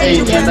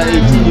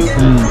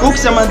 18.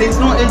 Ukisema there is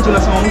no age,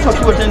 unasema mtu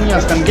akiwa 10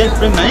 years can get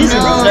pregnant. This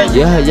is like,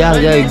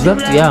 Yeah,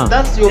 exactly, yeah.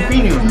 that's your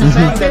opinion. You're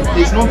saying that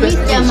there is no best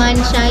age.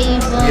 Jamaanisha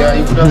hivyo. Yeah,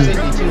 you could have said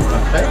 18,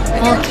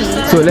 right?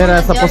 Okay. So let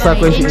us suppose a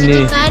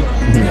question.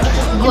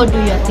 Go do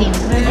your thing.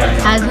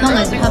 As long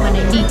as you have an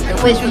ID,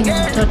 wewe si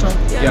mtoto.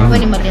 Wewe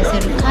ni mali ya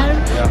serikali.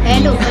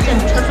 Aenda upate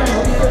mtoto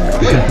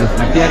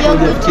na Pia kwa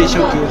kesho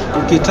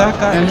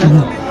ukitaka.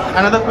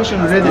 Another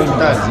question related to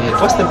that.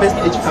 What's the best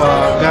age for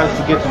a girl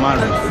to get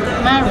married?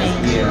 marriage.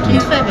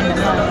 25 and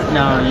above.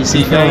 No, you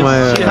see,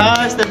 guys, she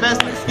has the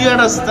best. You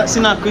had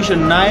seen a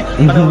question now,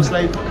 but I was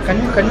like,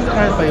 can you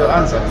clarify your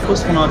answer?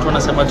 Because kuna watu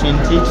wanasema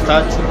 28,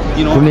 30,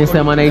 you know.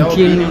 Tumesema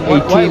 19,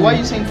 18. Why are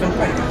you saying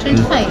 25?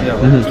 25. Yeah.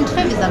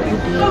 25 is a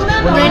good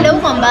age. Unaenda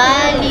huko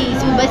mbali,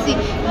 si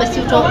basi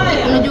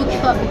unajua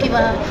ukiwa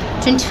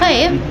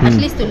 25, at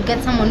least you'll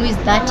get someone who is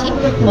 30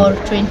 or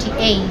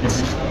 28.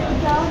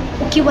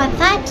 Ukiwa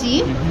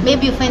 30,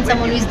 maybe you find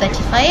someone who is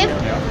 35,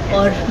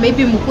 or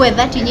maybe mkuwe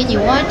 30 nyinyi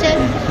wote,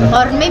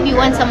 or maybe you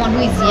want someone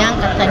who is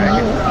younger than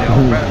you.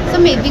 So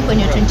maybe when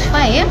you're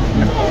 25,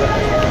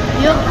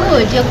 you're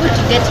good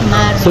to get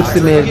married. So that's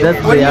When the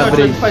you are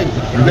average.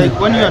 25, like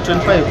when you are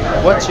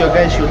 25, what's your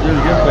guy should do?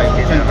 Look like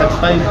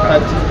 35,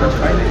 30,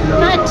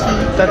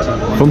 30.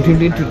 30. From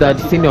 20 to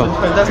 30, senior.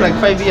 25, that's like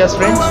 5 years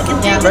range,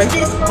 Yeah. right?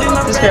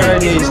 This guy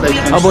right here is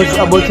like 26.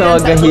 About our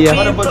guy here.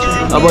 What about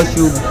you? About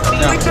you.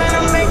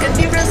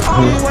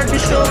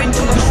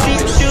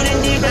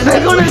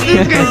 Like honestly,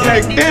 this guy's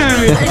like,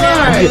 damn it.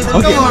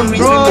 Okay. Come on,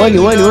 bro. When do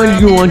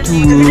you want to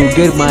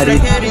get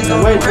married?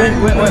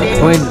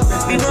 When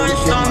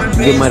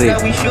get married?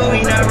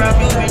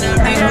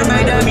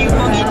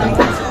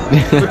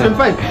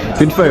 25.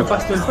 25.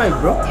 Past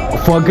 25, bro.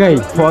 For a guy.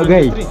 For a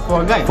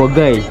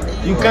guy.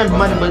 You can't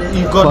marry, but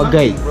you got For a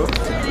guy. nothing, bro.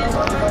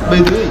 By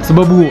the way,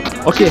 Sababu,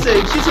 okay.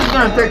 she's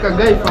gonna take a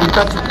guy from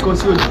 30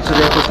 because you're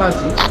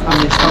 30.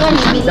 I'm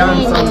establishing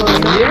dance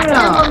something.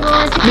 Yeah.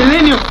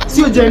 Millennium.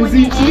 Sio Gen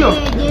Z, sio?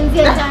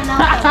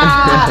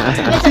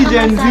 Si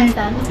Gen Z.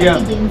 Yeah.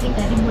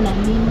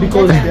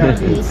 Because they are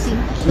kids.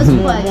 Those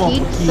people are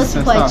kids, those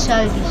people are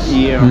childish.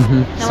 Yeah.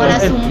 Na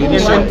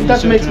wanasumbua.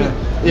 That makes me.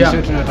 Yeah.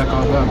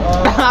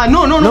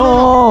 No.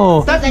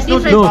 No. That is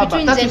not No.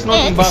 Mbaba. That is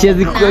not Mbaba. She has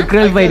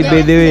clarified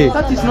by the way.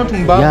 That is not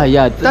Mbaba.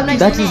 Yeah.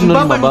 That is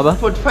not Mbaba.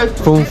 45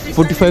 to From 50.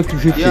 45 to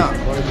 50. Yeah.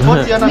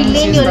 40 ana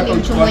Millennial ni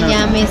mtu mwenye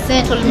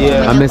amesettle, mtu mwenye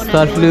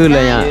Amestart ako na yule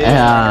roho ya. zake.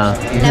 Yeah.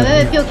 Na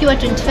wewe pia ukiwa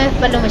 25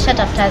 bado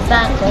umeshatafuta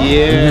zako.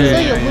 Yeah.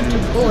 So you're good to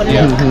go. Like,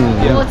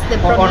 Yeah. what's the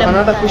problem?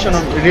 Another with question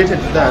that? related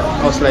to that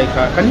was like,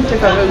 can you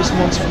take a girl who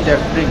smokes weed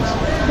and drinks?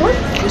 What?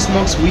 Who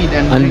smokes weed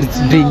and And drinks?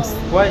 it drinks.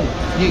 Why?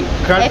 You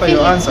clarify I feel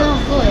your it's answer. not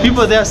good.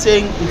 People there are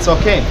saying it's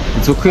okay.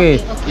 It's okay.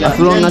 Yeah. As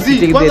long Gen as Z. you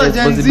take the Kwanza Gen Z.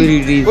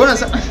 responsibilities.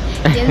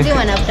 Gen Z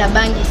wanafuta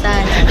bangi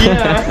sana.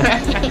 Yeah.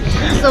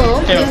 So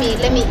Yeah.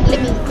 let me say,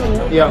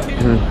 Yeah.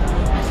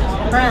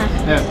 bruh,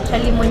 Yeah.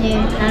 chali mwenye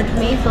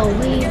anatumia hizo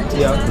weed,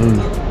 Yeah.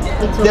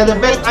 it's They're the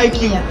okay best to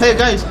IQ. me. Hey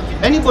guys,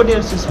 anybody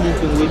else is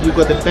smoking weed, you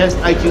got the best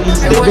IQ.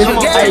 It's the best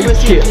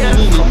IQ.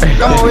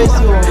 Come always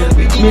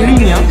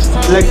millennium.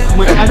 Like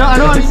I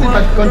don't want to say,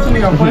 but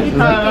continue your point.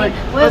 Like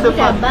Wewe what the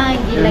kuta fuck?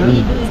 bangi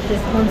lakini do it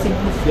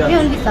responsibly. Yeah. We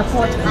only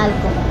support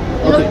alcohol.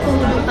 You Okay. know,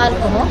 kuhudu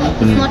alcohol,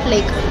 it's not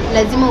like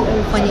lazima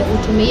ufanye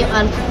utumie hiyo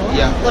alcohol.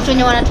 Yeah. Watu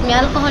wenye wanatumia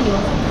alcohol ni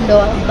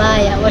ndo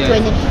mbaya. Watu Yeah.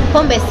 wenye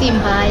pombe si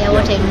mbaya,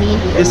 what I mean.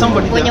 There's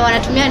somebody there. Wenye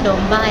wanatumia ndo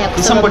mbaya kwa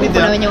There's sababu somebody kuna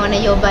there. wenye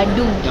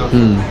wanaioverdo.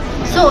 Mm.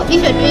 So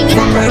if you're doing it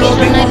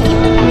occasionally,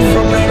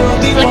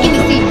 lakini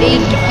si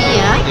daily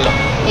pia,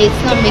 it's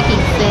not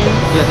making sense.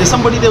 Yeah, there's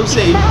somebody there who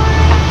say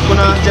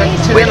kuna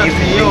anatumia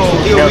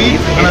hiyo weed,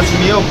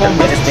 anatumia hiyo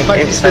pombe,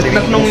 but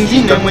na kuna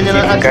mwingine mwenye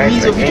anatumia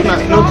hizo vitu na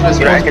not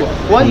responsible.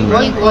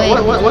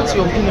 What's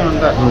your opinion on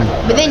that?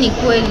 But then ni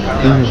kweli.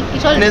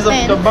 It all There's a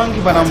depends. bangi,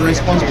 but I'm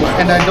responsible,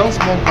 and I don't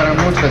smoke, but I'm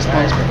not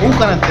responsible. Who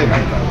gonna take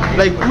it?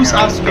 Like whose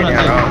ass gonna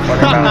take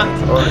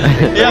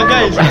it? Yeah,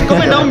 guys,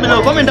 comment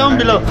down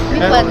below.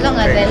 People, as long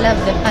as I love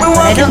the person,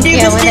 I don't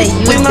care whether you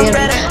use them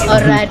or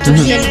to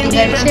be anything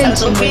and change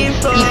him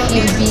if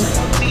he'll be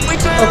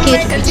okay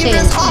to be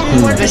changed.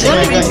 The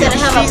only reason I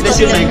have a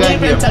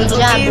problem with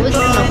hijab is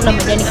unakula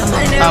majani kama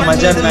Ah,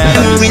 majani na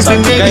Memories we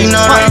making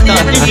on our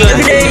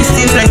every day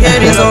seems like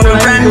heading on a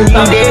brand new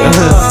day.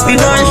 We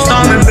gonna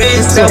storm and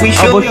race that we How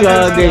show about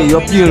your guy,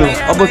 your peer?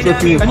 How about your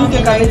peer? Can you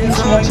take a lady who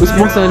smokes? Who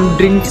smokes and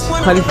drinks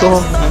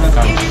alcohol?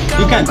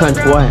 You can't. Can't.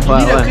 Why?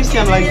 You need a Why?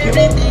 Christian like you.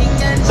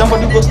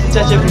 Somebody who goes to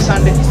church every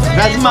Sunday.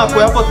 Lazima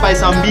akwe hapo by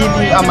saa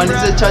mbili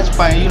amalize church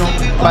by, you know,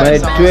 By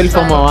saa 12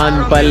 ama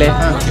 1 pale.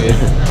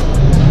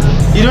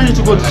 You don't need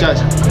to go to church.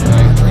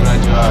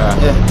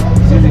 Yeah.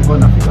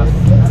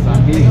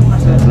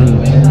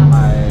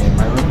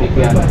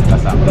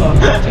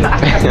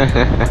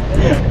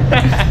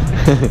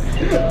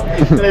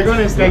 Like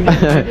honestly.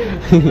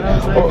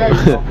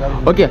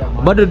 Okay,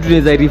 but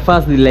today I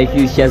reverse like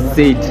she has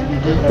said.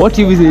 What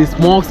if he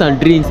smokes and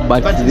drinks,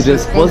 but he's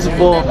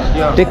responsible,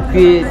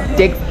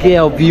 take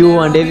care of you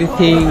and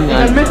everything.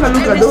 And Make a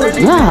look at those.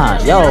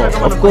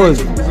 yeah, of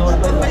course.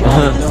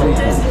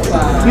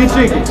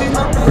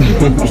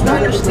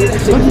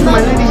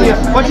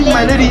 What if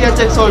my lady here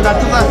takes all that?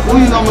 Who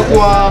is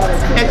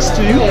ex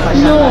to you?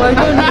 No, I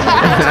don't.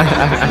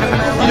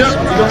 You don't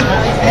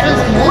I don't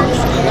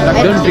smoke.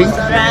 I Don't drink?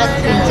 drugs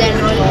in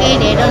general.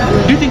 I don't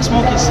do Do you think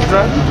smoke is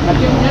drug?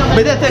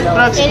 But they take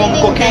drugs from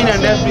Anything cocaine that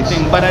and changes-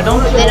 everything, but I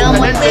don't. I don't I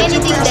want don't-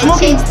 anything that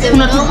smoking, changes the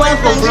kuna normal tupae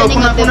for bro,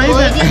 functioning of the kuna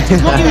even body.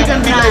 smoking can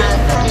be like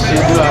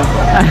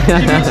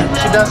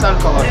she does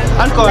alcohol.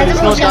 Alcohol is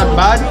not that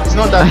bad. It's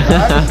not that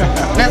bad.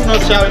 Let's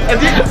not shout.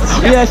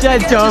 We are shy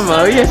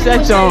choma.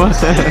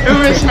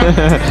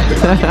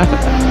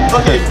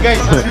 Okay, guys,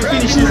 as we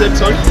finish this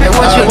episode,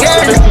 what's the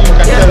best thing you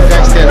can tell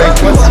guys there? Like,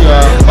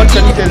 what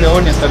can you tell the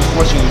audience that's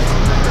watching you?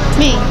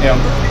 Me, Yeah.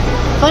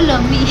 follow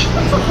me.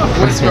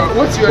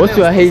 What's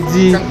your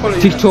IG,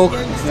 TikTok?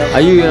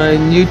 Are you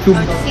on YouTube?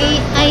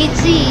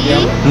 IG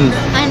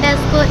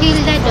underscore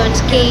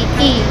hilda.ke.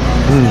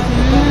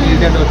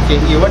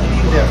 Hilda.ke. What do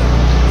you do there?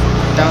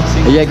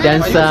 Dancing. Are you a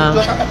dancer?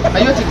 Are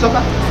you a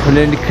TikToker? And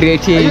then Are you a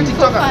creating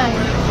TikToker?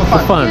 for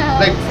fun. Yeah.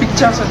 Like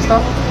pictures and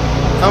stuff?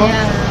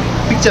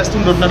 Pictures tu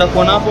ndo tunaenda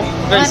kuona hapo.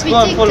 Guys, Wapi go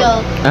and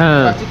follow.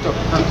 TikTok? TikTok.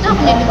 TikTok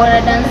nilikuwa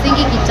na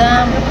dancingi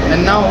kitambo.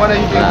 And now what are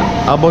you doing?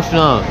 How about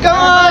now? Come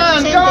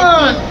on, Change come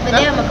on. the, but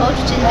then I'm about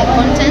to change the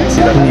content.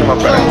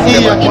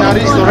 Hii ya kina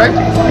Risto, right?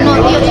 No,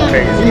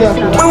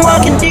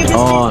 yeah.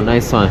 Oh,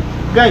 nice one.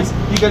 Guys,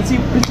 you can see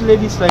pretty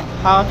ladies like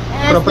her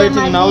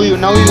cooperating now. I want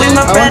to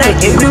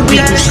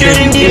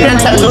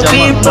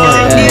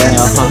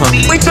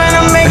We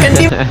tryna make a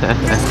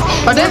difference.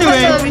 But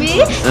anyway, So me,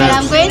 and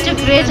I'm going to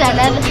create a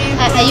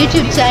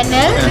YouTube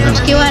channel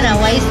tukiwa na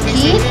Wise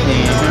Kid,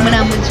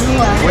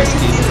 mnamjua.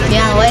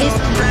 Yeah, Wise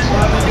Kid.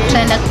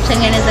 Tutaenda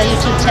kutengeneza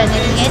YouTube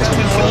channel yetu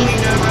na Wise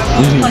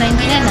Kid. Kuna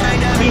ingine na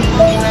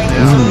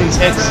Prince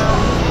X.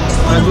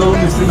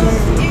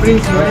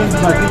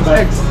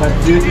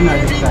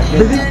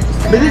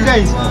 But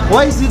guys,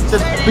 why is it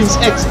that Prince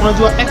X?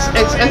 Unajua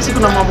X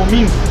kuna mambo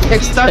mingi.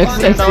 X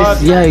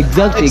Yeah,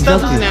 exactly.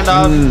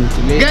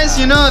 Guys,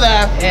 you know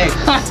that.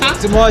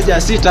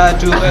 Moja si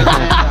tatu.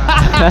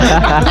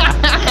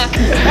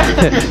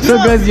 So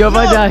guys, you're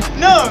about that.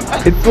 No.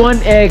 It's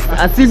one X,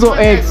 a single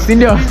X,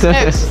 senior.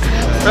 X.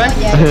 Right?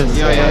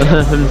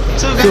 Yeah.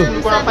 So guys,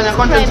 nilikuwa nafanya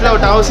content leo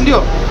utao, si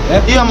ndio?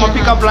 Hiyo ama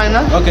pick up line.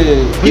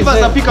 Okay. Give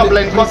us a pick up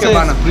line kwake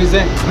bana.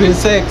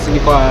 Prince X ni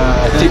kwa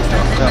TikTok.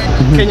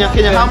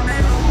 Kenya Ham.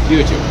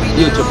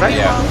 YouTube, right?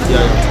 Yeah.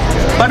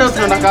 Bado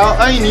tunataka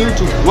ai ni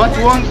YouTube.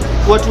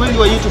 Watu wengi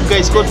wa YouTube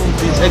guys go to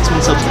Prince X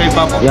and subscribe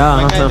hapo. Yeah,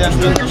 My guys, they're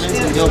doing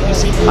amazing. They're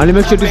busy. And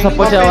make sure to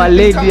support our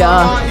lady.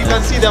 You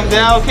can see them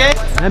there, okay?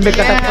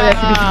 Amekata kufanya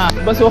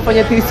 360. Basi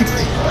wafanya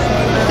 360.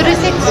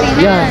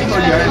 360. Yeah.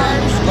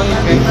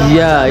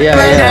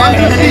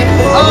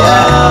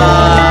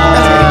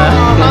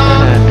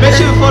 Make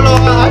sure you follow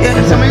her.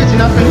 It's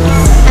amazing.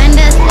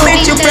 Underscore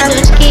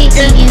hilda.ke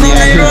in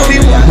Nairobi,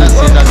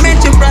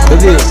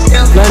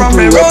 Plan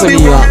to open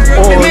your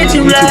own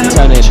YouTube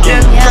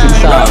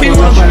channel.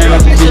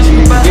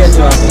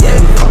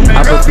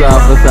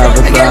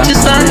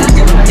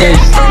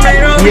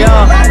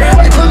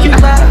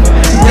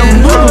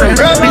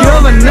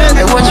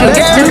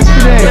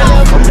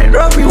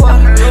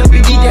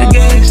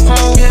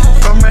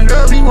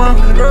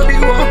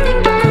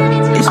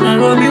 It's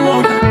Nairobi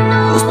walk.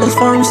 Those things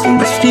farms in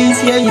the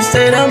streets, yeah, you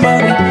say that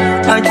about me.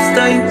 I just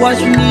tell you what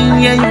you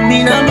mean, yeah, you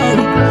mean about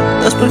me.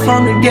 Let's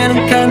perform to get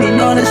them coming,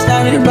 all that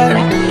started right.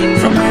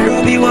 From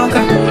Nairobi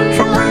walker,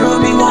 from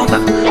Nairobi walker,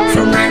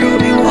 from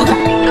Nairobi walker,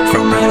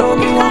 from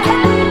Nairobi walker,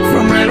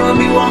 from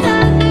Nairobi walker,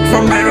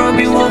 from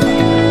Nairobi walker,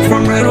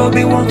 from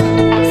Nairobi walker,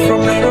 from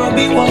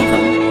Nairobi walker.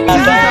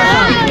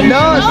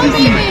 No,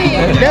 Sissy.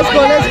 Let's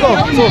go.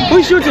 So,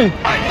 who's shooting?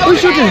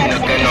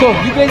 So,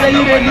 you guys, are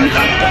you ready?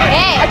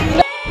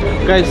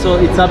 Guys, so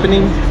it's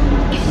happening.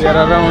 We are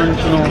around,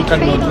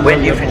 Cardinal Otunga.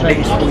 We're different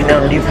days, we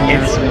don't live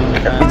in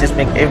we just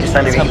make every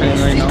Sunday It's happening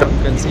right now.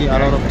 You can see a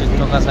lot of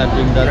TikTokers are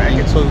doing that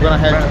thing. So we're gonna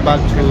head back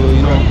to,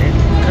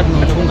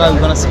 Cardinal Otunga. We're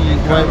gonna see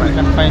where we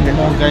can find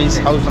more guys,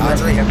 houses,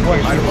 shooting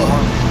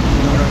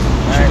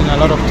a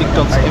lot of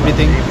TikToks,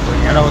 everything.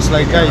 And I was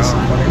like, guys,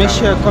 make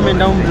sure you comment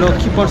down below,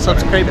 keep on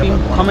subscribing,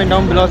 comment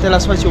down below, tell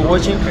us what you're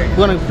watching.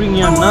 We're gonna bring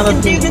you another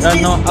thing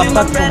right now,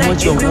 apart from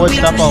what you've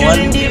watched up a while.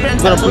 We're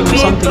gonna bring you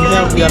something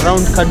here. We are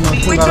around Cardinal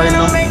Otunga right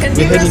now.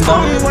 We're heading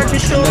down. And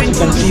as you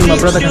can see, my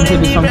brother can tell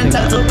you something.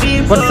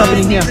 What's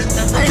happening here?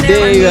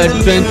 Today we are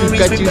trying to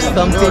catch you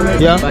something.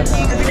 Yeah.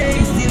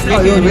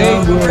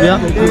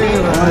 Yeah.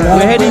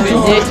 We're heading to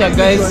nature,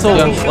 guys. So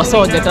we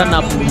saw the turn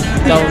up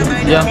down.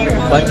 Yeah.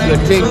 But we're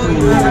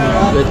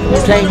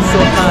trying so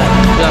hard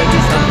to do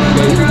something.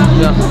 guys.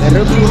 Yeah.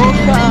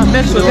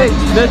 Make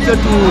sure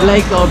to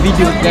like our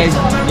videos, guys.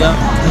 Yeah.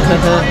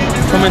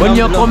 When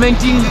you're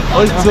commenting,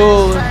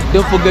 also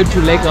don't forget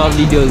to like our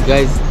videos,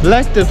 guys.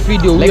 Like the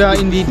video. Like We are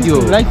the in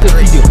video. Like the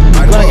video.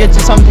 I'm gonna get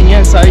you something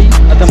else, at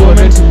the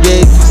moment. To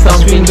get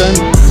something done.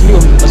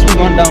 Let's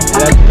move on down.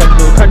 We are at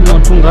Cardinal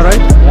Otunga,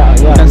 right? Yeah.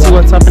 You can see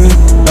what's happening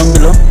down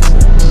below.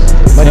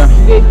 But yeah.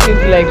 They think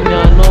like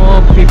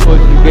no people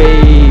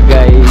today,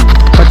 guys.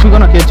 But we're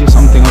gonna get you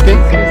something, okay?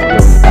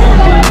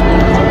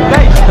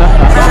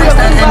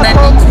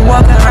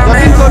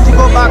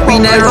 We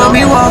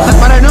Nairobi walk.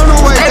 But I don't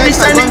know why Every guys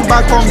are Sunday. going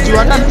back home.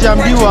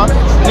 Jambiwa,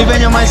 ni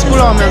venye my school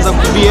wameanza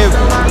kubehave.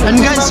 And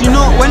guys, you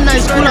know, when my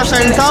school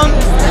are in town,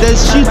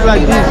 there's shit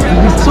like this.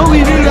 So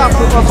we really have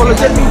to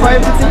apologize for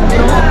everything, you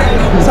know,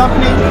 it's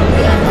happening.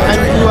 And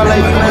we were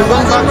like, we're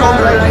going back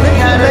home, like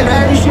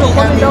video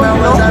coming down,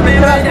 you know, tell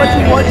us what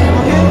you want,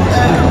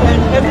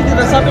 and everything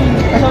that's happening.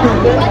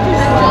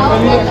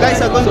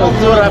 Guys are going to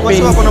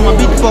what's up on my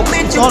beat pop.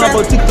 It's all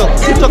about TikTok.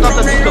 TikTok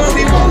after TikTok.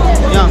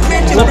 Yeah.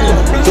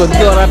 So this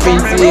what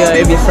happens here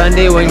every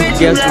Sunday when it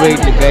gets rain,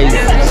 guys.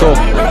 So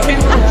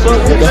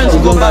we're going to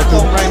go back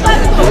home right now.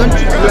 We're going to,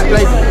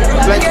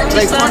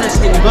 like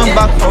honestly, we're going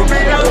back home,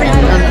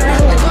 and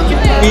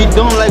we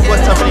don't like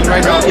what's happening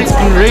right now. It's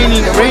been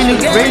raining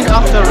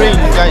after rain,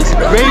 guys.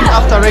 Rain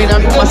after rain,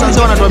 and masanse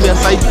wanatuambia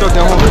side toke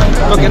home,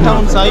 toke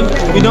town side.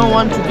 We don't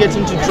want to get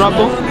into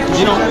trouble,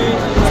 you know.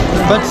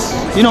 But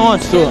you know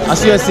what? So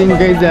as you are seeing,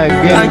 guys, are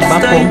getting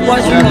back home.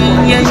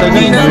 Yeah. So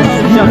again, it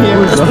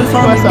looks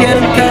so nice.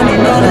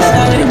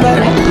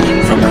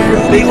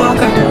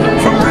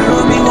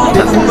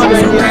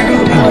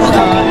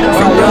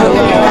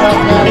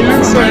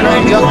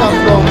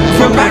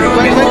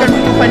 Where can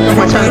people find your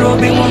channel?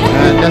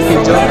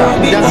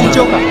 Dancing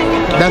Joker.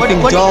 What do you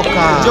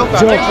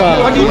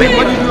do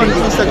on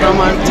Instagram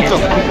and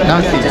TikTok?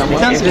 Dancing.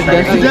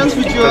 You dance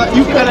with your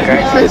ukulele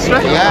face,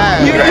 right?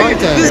 Yeah.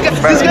 This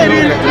guy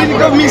really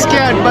got me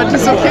scared, but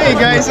it's okay,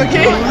 guys.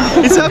 Okay,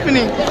 it's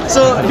happening.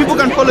 So people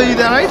can follow you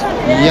there, right?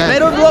 Yeah.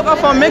 Nairobi Walker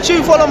Farm. Make sure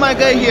you follow my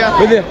guy here.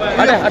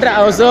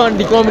 I was on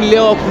the come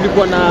leo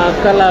kulikuwa na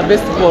color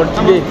best for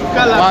today.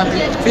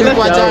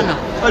 Ilikuwa jana.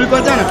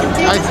 Ilikuwa jana.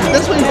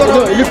 That's when you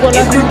go. Ilikuwa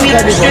last week.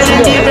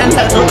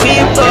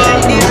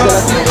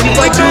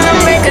 We're trying to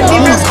make a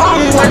difference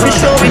on what we're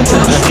showing to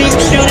the street,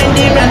 shooting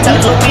different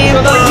types of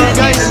people.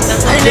 Guys,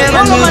 I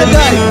never follow knew my the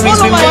guy.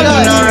 memories we Follow my making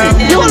guy. around.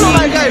 Follow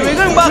my guy. We're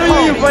going back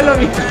home. Follow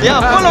me. Yeah,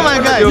 follow my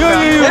guy.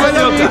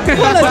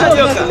 Follow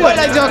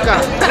Joker.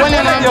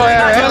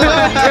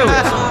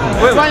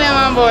 Fanya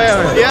mambo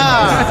wewe.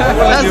 Yeah,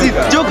 that's it.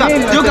 Joker,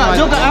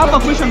 I have a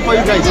question for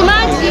you guys.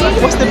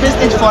 What's the best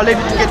age for a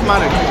lady to get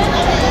married?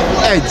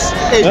 Age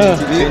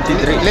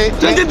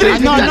 23.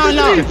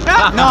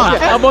 No.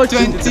 About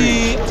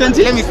 20.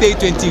 Let me say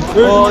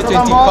 24,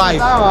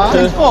 25.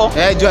 24.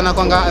 Juu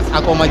anakwanga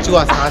ako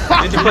mature sasa.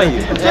 25.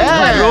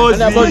 Yeah.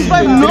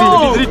 25.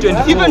 No.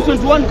 Even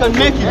 21 can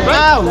make it.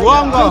 Right?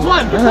 Wongo.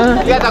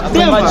 21. Yeye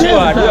atakusema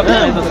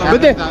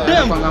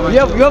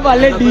You have a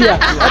lady here.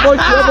 About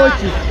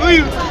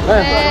you.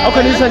 How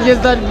can you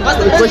suggest that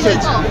question?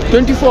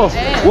 24.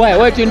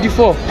 Why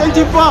 24?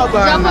 24,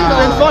 bana.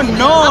 24.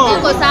 No.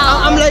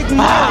 I'm like,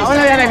 no.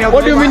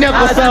 What do you mean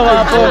ako sawa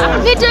hapo?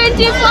 Ni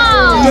 24.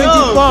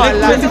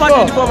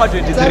 24 ama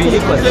 23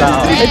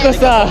 iko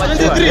sawa.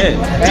 23.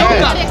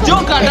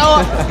 Joker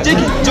dawa.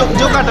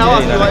 Joker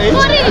dawa.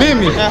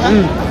 mimi.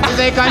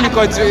 Sasa ikani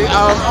kwa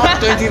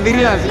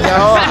 23 na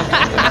sijaoa.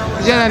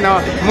 Jana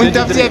na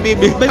mtafutie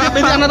bibi. But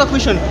another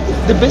question.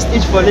 The best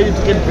age for a lady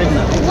to get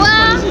pregnant.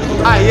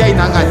 Yeah,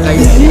 inanga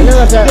time.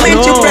 No,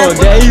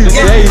 there is.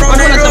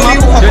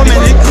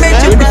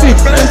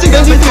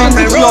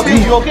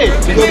 You okay?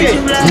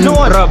 You know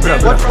what?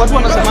 What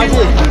wanna say?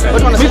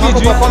 What wanna say?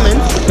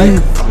 Performance. Like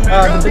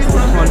the best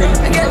age for a lady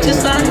to get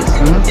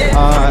pregnant.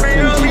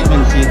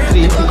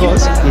 23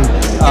 because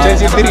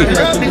 23.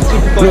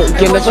 No,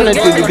 kienda sana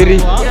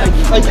 23.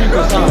 I think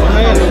so.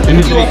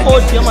 You are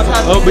 40 ama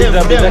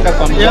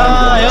 30. Yeah.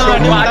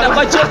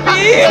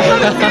 Atapachopi.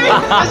 That's what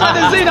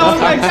they say. I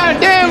was like, God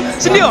damn.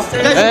 Sindio?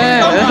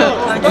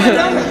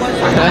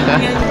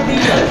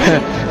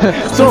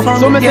 So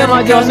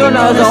umesema je, watu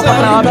wanaweza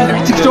kupata wapi?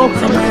 TikTok.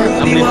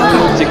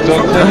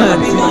 TikTok.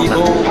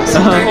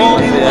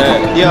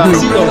 Yeah.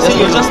 CEO,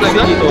 just like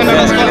that.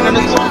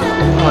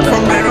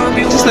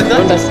 Just like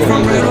that.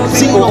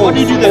 CEO, what do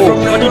you do there?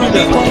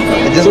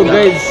 So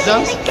guys,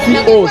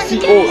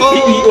 CEO.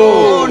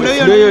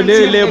 No,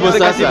 label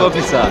sasa.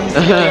 Officer.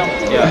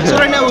 So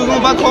right now we're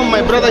going back home.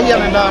 My brother here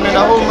and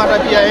home mara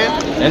pia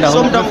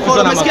so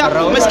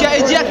mtamfollow. Umesikia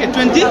age yake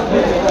 20?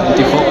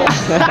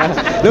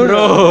 24.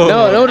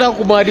 No, unataka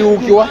kumwadi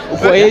uko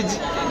age?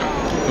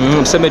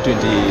 Tuseme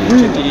 26.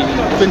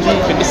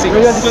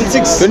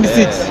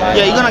 26.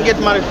 Yeah, you're gonna get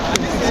married.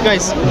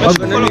 Guys,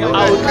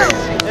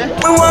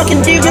 We're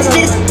walking different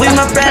streets with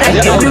my brother.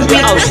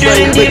 We're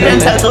shooting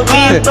different types of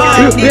people.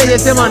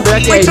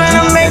 We're trying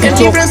to make a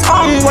difference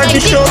on what we're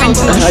showing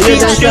to the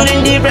streets,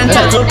 shooting different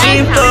types of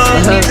people.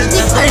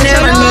 I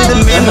never knew the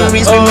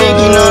memories we're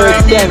making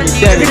around. Damn it,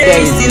 sorry.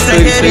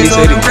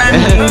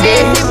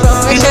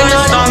 We gonna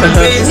storm the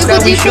place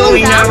that we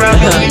showing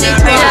around.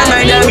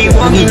 Might be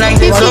walking like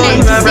the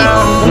sun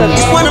around.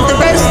 It's one of the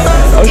best.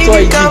 Also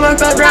IG.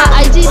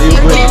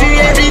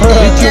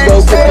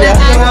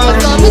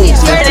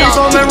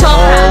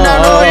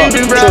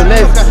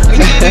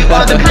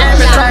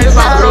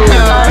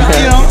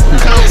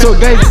 So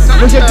guys,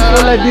 make sure to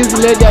follow this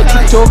lady at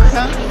TikTok.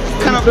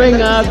 Trying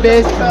her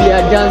best to be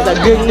a dancer,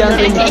 great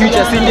dancer in the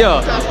future, Cindy.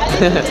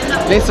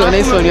 Nice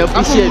one, you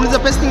appreciate. What's the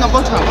best thing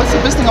about her? What's the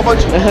best thing about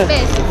you?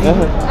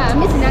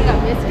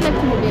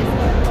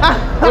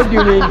 What do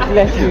you mean?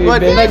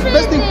 Like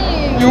best thing,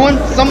 you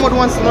want someone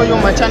wants to know you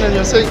on my channel,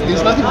 you're saying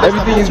there's nothing best.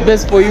 Everything is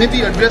best for you. Maybe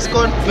your dress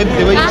code, maybe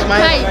the way you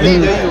smile,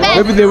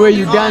 maybe the way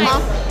you dance.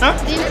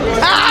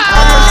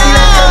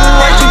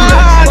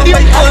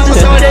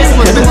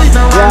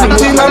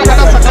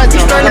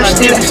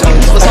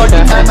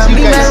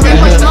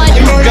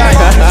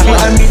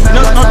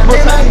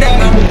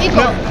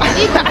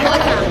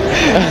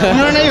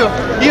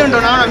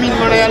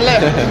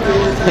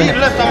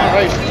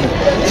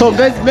 So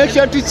guys, make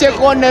sure to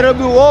check on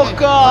Nairobi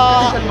Walker.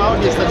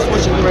 What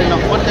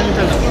can you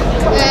tell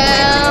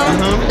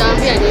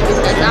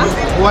them?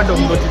 Word of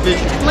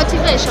motivation.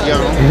 Motivation.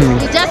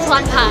 You just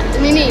work hard.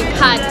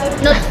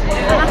 Not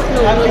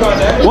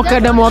Work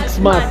hard and work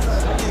smart.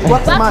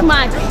 Work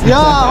smart.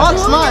 Yeah, work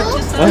smart.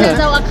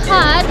 Unaweza work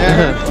hard,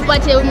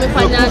 upate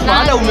umefanya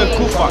hata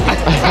umekufa.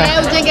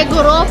 Ujenge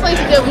gorofa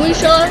ifike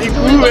mwisho,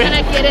 uwe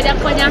na kiere ya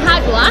kufanya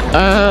hard work.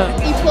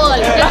 Ifall.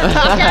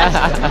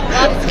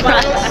 Work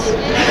smart.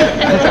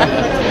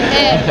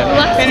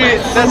 Anyway,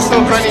 that's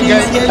so funny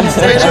guys.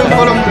 Make sure you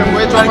follow me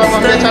wetu hapa kwa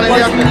channel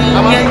yako.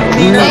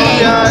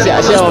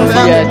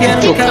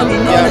 TikTok.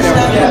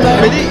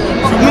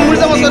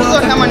 Nimuulize maswali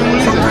zote kama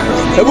nimuulize.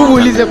 Hebu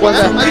muulize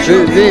kwanza.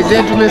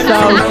 Zee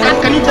tumesahau.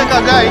 Can you take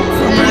a guy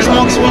who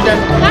smokes weed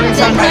and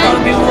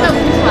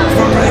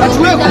that's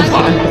where God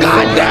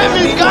damn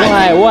it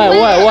guys.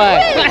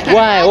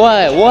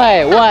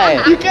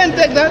 Why? You can't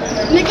take that.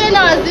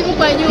 Nikaenda wazimu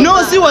kwa nyumba.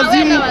 No, si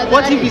wazimu.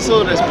 What if he's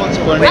so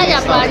responsible?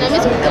 Hapana, mimi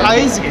sikutaka.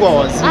 Haizi kuwa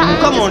wazimu.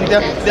 Come on,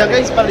 there are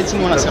guys pale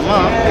chini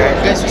wanasema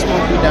guys who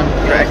smoke weed and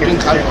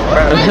drink alcohol.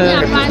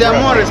 They are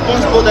more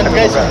responsible than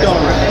guys who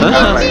don't.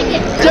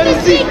 Gen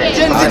Z.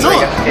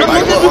 No,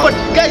 not everybody.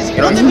 Guys,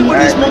 not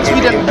everybody smokes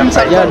weed and drinks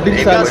alcohol.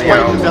 That's why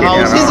in the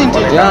house, isn't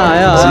it?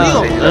 Yeah.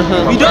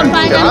 We don't do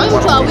that.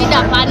 Mtu awida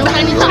hapana,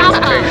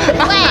 unanichapa.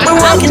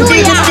 We're walking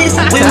Jesus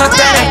with my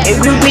back.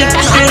 Every week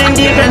shooting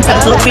different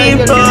types of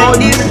people.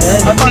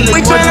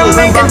 We're trying to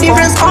make a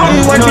difference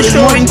on what we're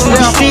showing to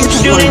the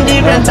streets. Shooting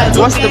different types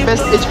of people. What's the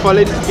best age for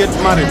ladies to get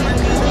married?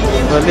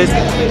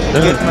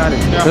 Get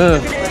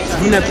married.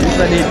 Mimi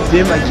nakuuliza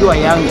dem akiwa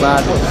young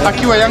bado.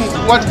 Akiwa young,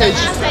 what age?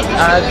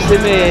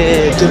 Tuseme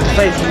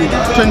 25 hivi.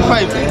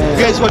 25.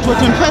 Guys, what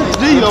 25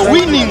 today you are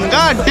winning.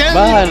 God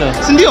damn it.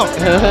 Sindio?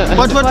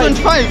 But what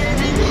 25?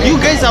 You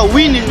guys are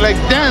winning like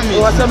damn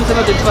it. Wasema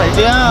 25.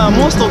 Yeah,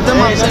 most of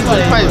them are saying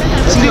 25.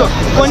 Sindio?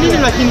 Kwa nini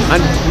lakini?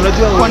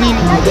 Unajua kwa nini?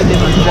 Dem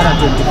akiwa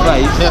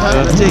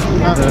 25.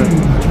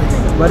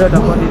 Bado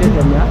atakuwa ni dem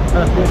ya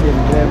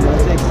mrembo.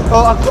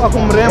 Oh, ako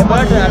mrembo.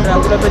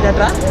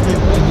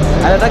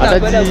 Anataka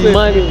kwenda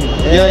kweli.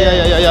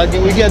 Yeah.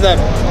 We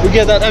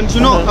get that. And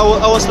you know,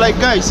 I was like,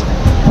 guys,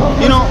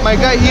 you know, my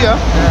guy here,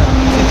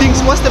 he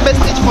thinks, what's the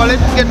best age for a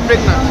lady to get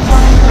pregnant?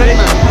 Age.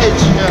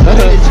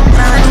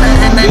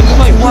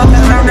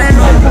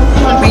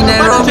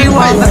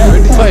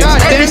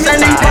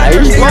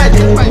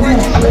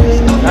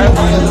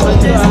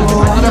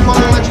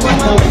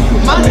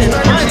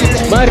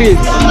 Marriage.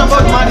 Talking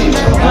about marriage.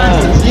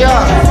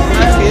 Yeah.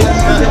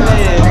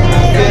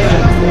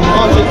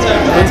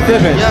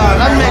 Yeah,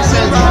 that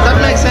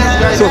makes sense,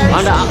 guys. So,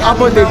 and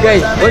about the guy,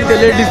 only the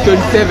ladies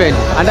 27,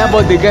 and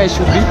about the guy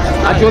should be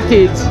at your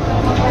age.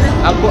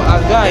 A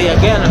guy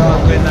again,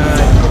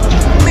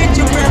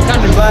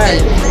 can't buy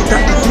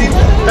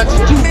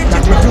 32.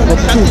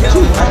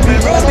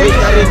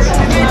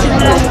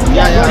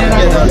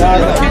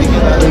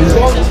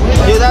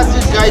 Yeah, that's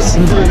it, guys.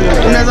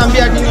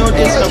 Unazambia nini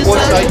audience na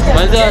both side?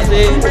 Manza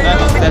say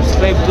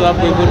subscribe to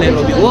hapo hivyo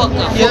Nairobi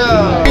Walker.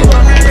 Yeah.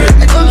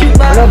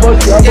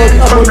 About your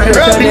channel.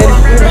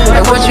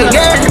 What you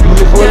get?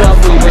 Follow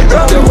hapo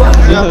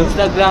hivyo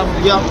Instagram.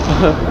 Yeah.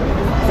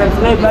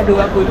 Subscribe bado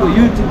hapo hivyo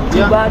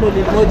YouTube. Bado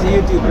ni moja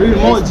YouTube.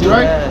 Emoji,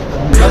 right?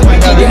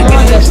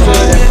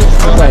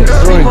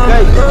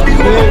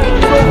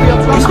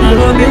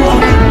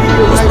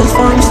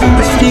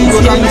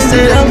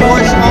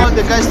 All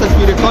the guys that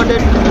we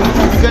recorded.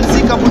 You can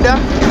see Kabuda.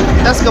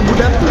 That's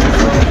Kabuda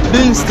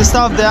doing the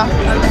stuff there.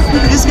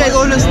 This guy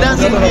always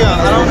dancing here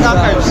around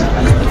archives.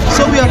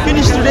 So we have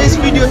finished today's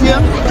video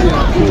here.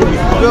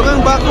 We are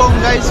going back home,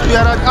 guys. We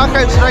are at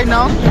archives right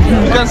now.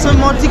 You can see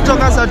more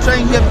TikTokers are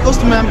trying here because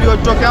to me you're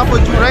talking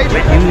about you, right?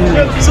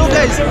 So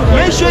guys,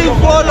 make sure you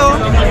follow.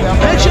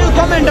 Make sure you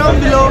comment down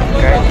below.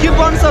 Keep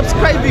on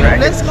subscribing.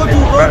 Let's go to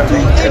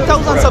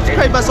 8,000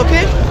 subscribers,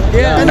 okay?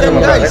 And then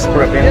guys,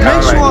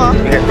 make sure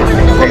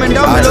you comment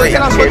down below.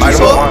 Tell us what you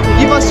saw.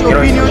 If us your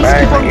opinions.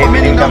 Keep on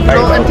commenting down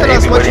below and tell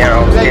us what you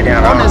like.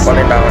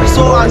 Honestly,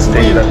 so as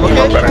real,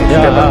 okay?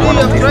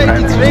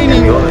 It's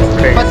raining,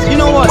 but you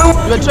know what?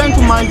 We're trying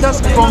to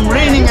multitask from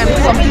raining and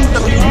some things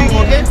that we're doing,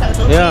 okay?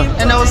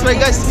 Yeah. And I was like,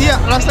 guys, yeah,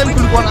 last time we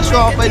were gonna show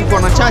up, we were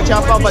gonna church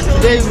up, but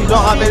today we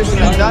don't have anything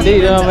like that.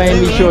 They don't have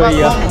any show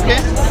here.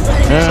 Okay?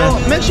 So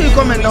make sure you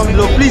comment down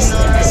below. Please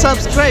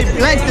subscribe,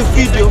 like the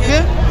video,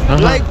 okay?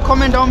 Like,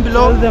 comment down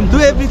below, do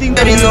everything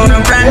that is on a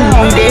brand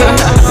new day.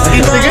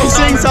 The guys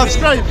saying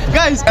subscribe.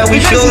 Guys, we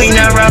showing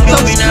around.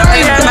 Make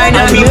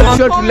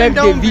sure to like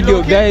the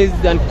video, guys,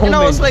 and comment. And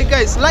I was like,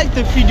 guys, like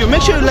the video.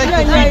 Make sure you like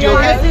the video,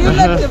 okay? You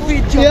like the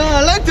video?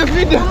 Yeah, like the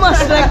video. You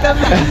must like the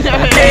video.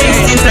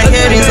 Seems like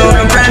it is on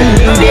a brand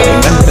new day.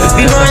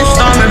 We gonna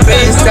storm and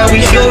face that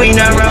we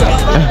showing around.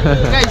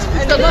 Guys,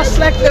 You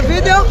must like the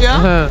video?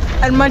 yeah.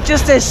 And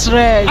Manchester is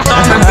red.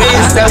 Storm and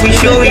face that we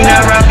showing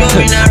around.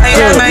 I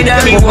have my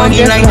daddy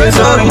walking like we're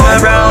going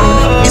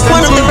around. It's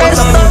one of the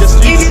best stuff.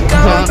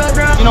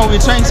 You know, we're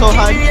trying so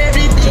hard.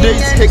 Today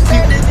it's hectic.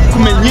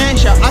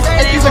 Kumenyesha.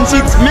 As you can see,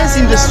 it's mess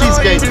in the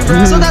streets, guys.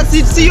 So that's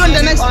it. See you in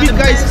the next video,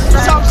 guys.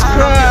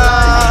 Subscribe.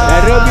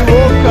 Nairobi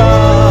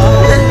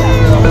Walker.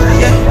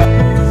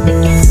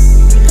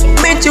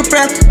 Met your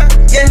brother,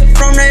 yeah,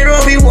 from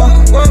Nairobi walk.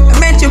 I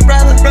met your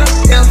brother,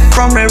 yeah,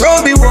 from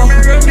Nairobi walk.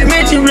 I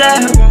met you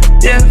black,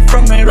 yeah,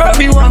 from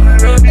Nairobi walk.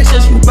 I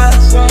just you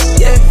pass,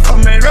 yeah,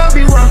 from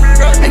Nairobi walk.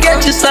 I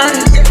get your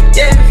size,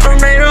 yeah, from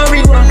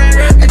Nairobi walk.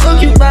 I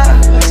took you back,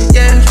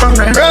 yeah, from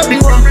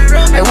Nairobi walk.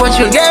 I watch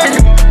you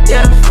again,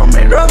 yeah, from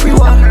Nairobi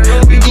walk.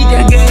 We did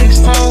your games,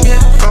 yeah,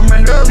 from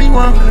Nairobi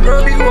walk.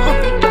 Nairobi walk,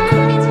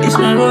 it's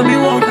Nairobi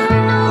walk.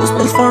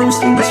 Those forums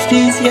in the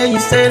streets, yeah, you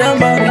said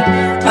about it.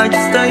 I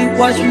just tell you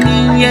what you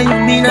need, yeah,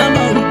 you mean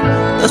about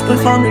it. Let's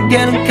perform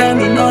together,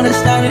 coming on and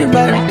started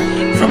about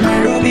it. From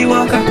Nairobi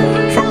Walker,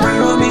 from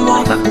Nairobi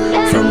Walker,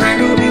 from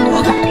Nairobi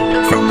Walker,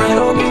 from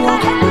Nairobi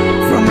Walker,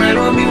 from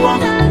Nairobi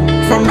Walker,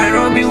 from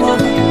Nairobi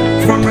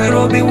Walker, from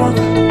Nairobi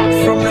Walker.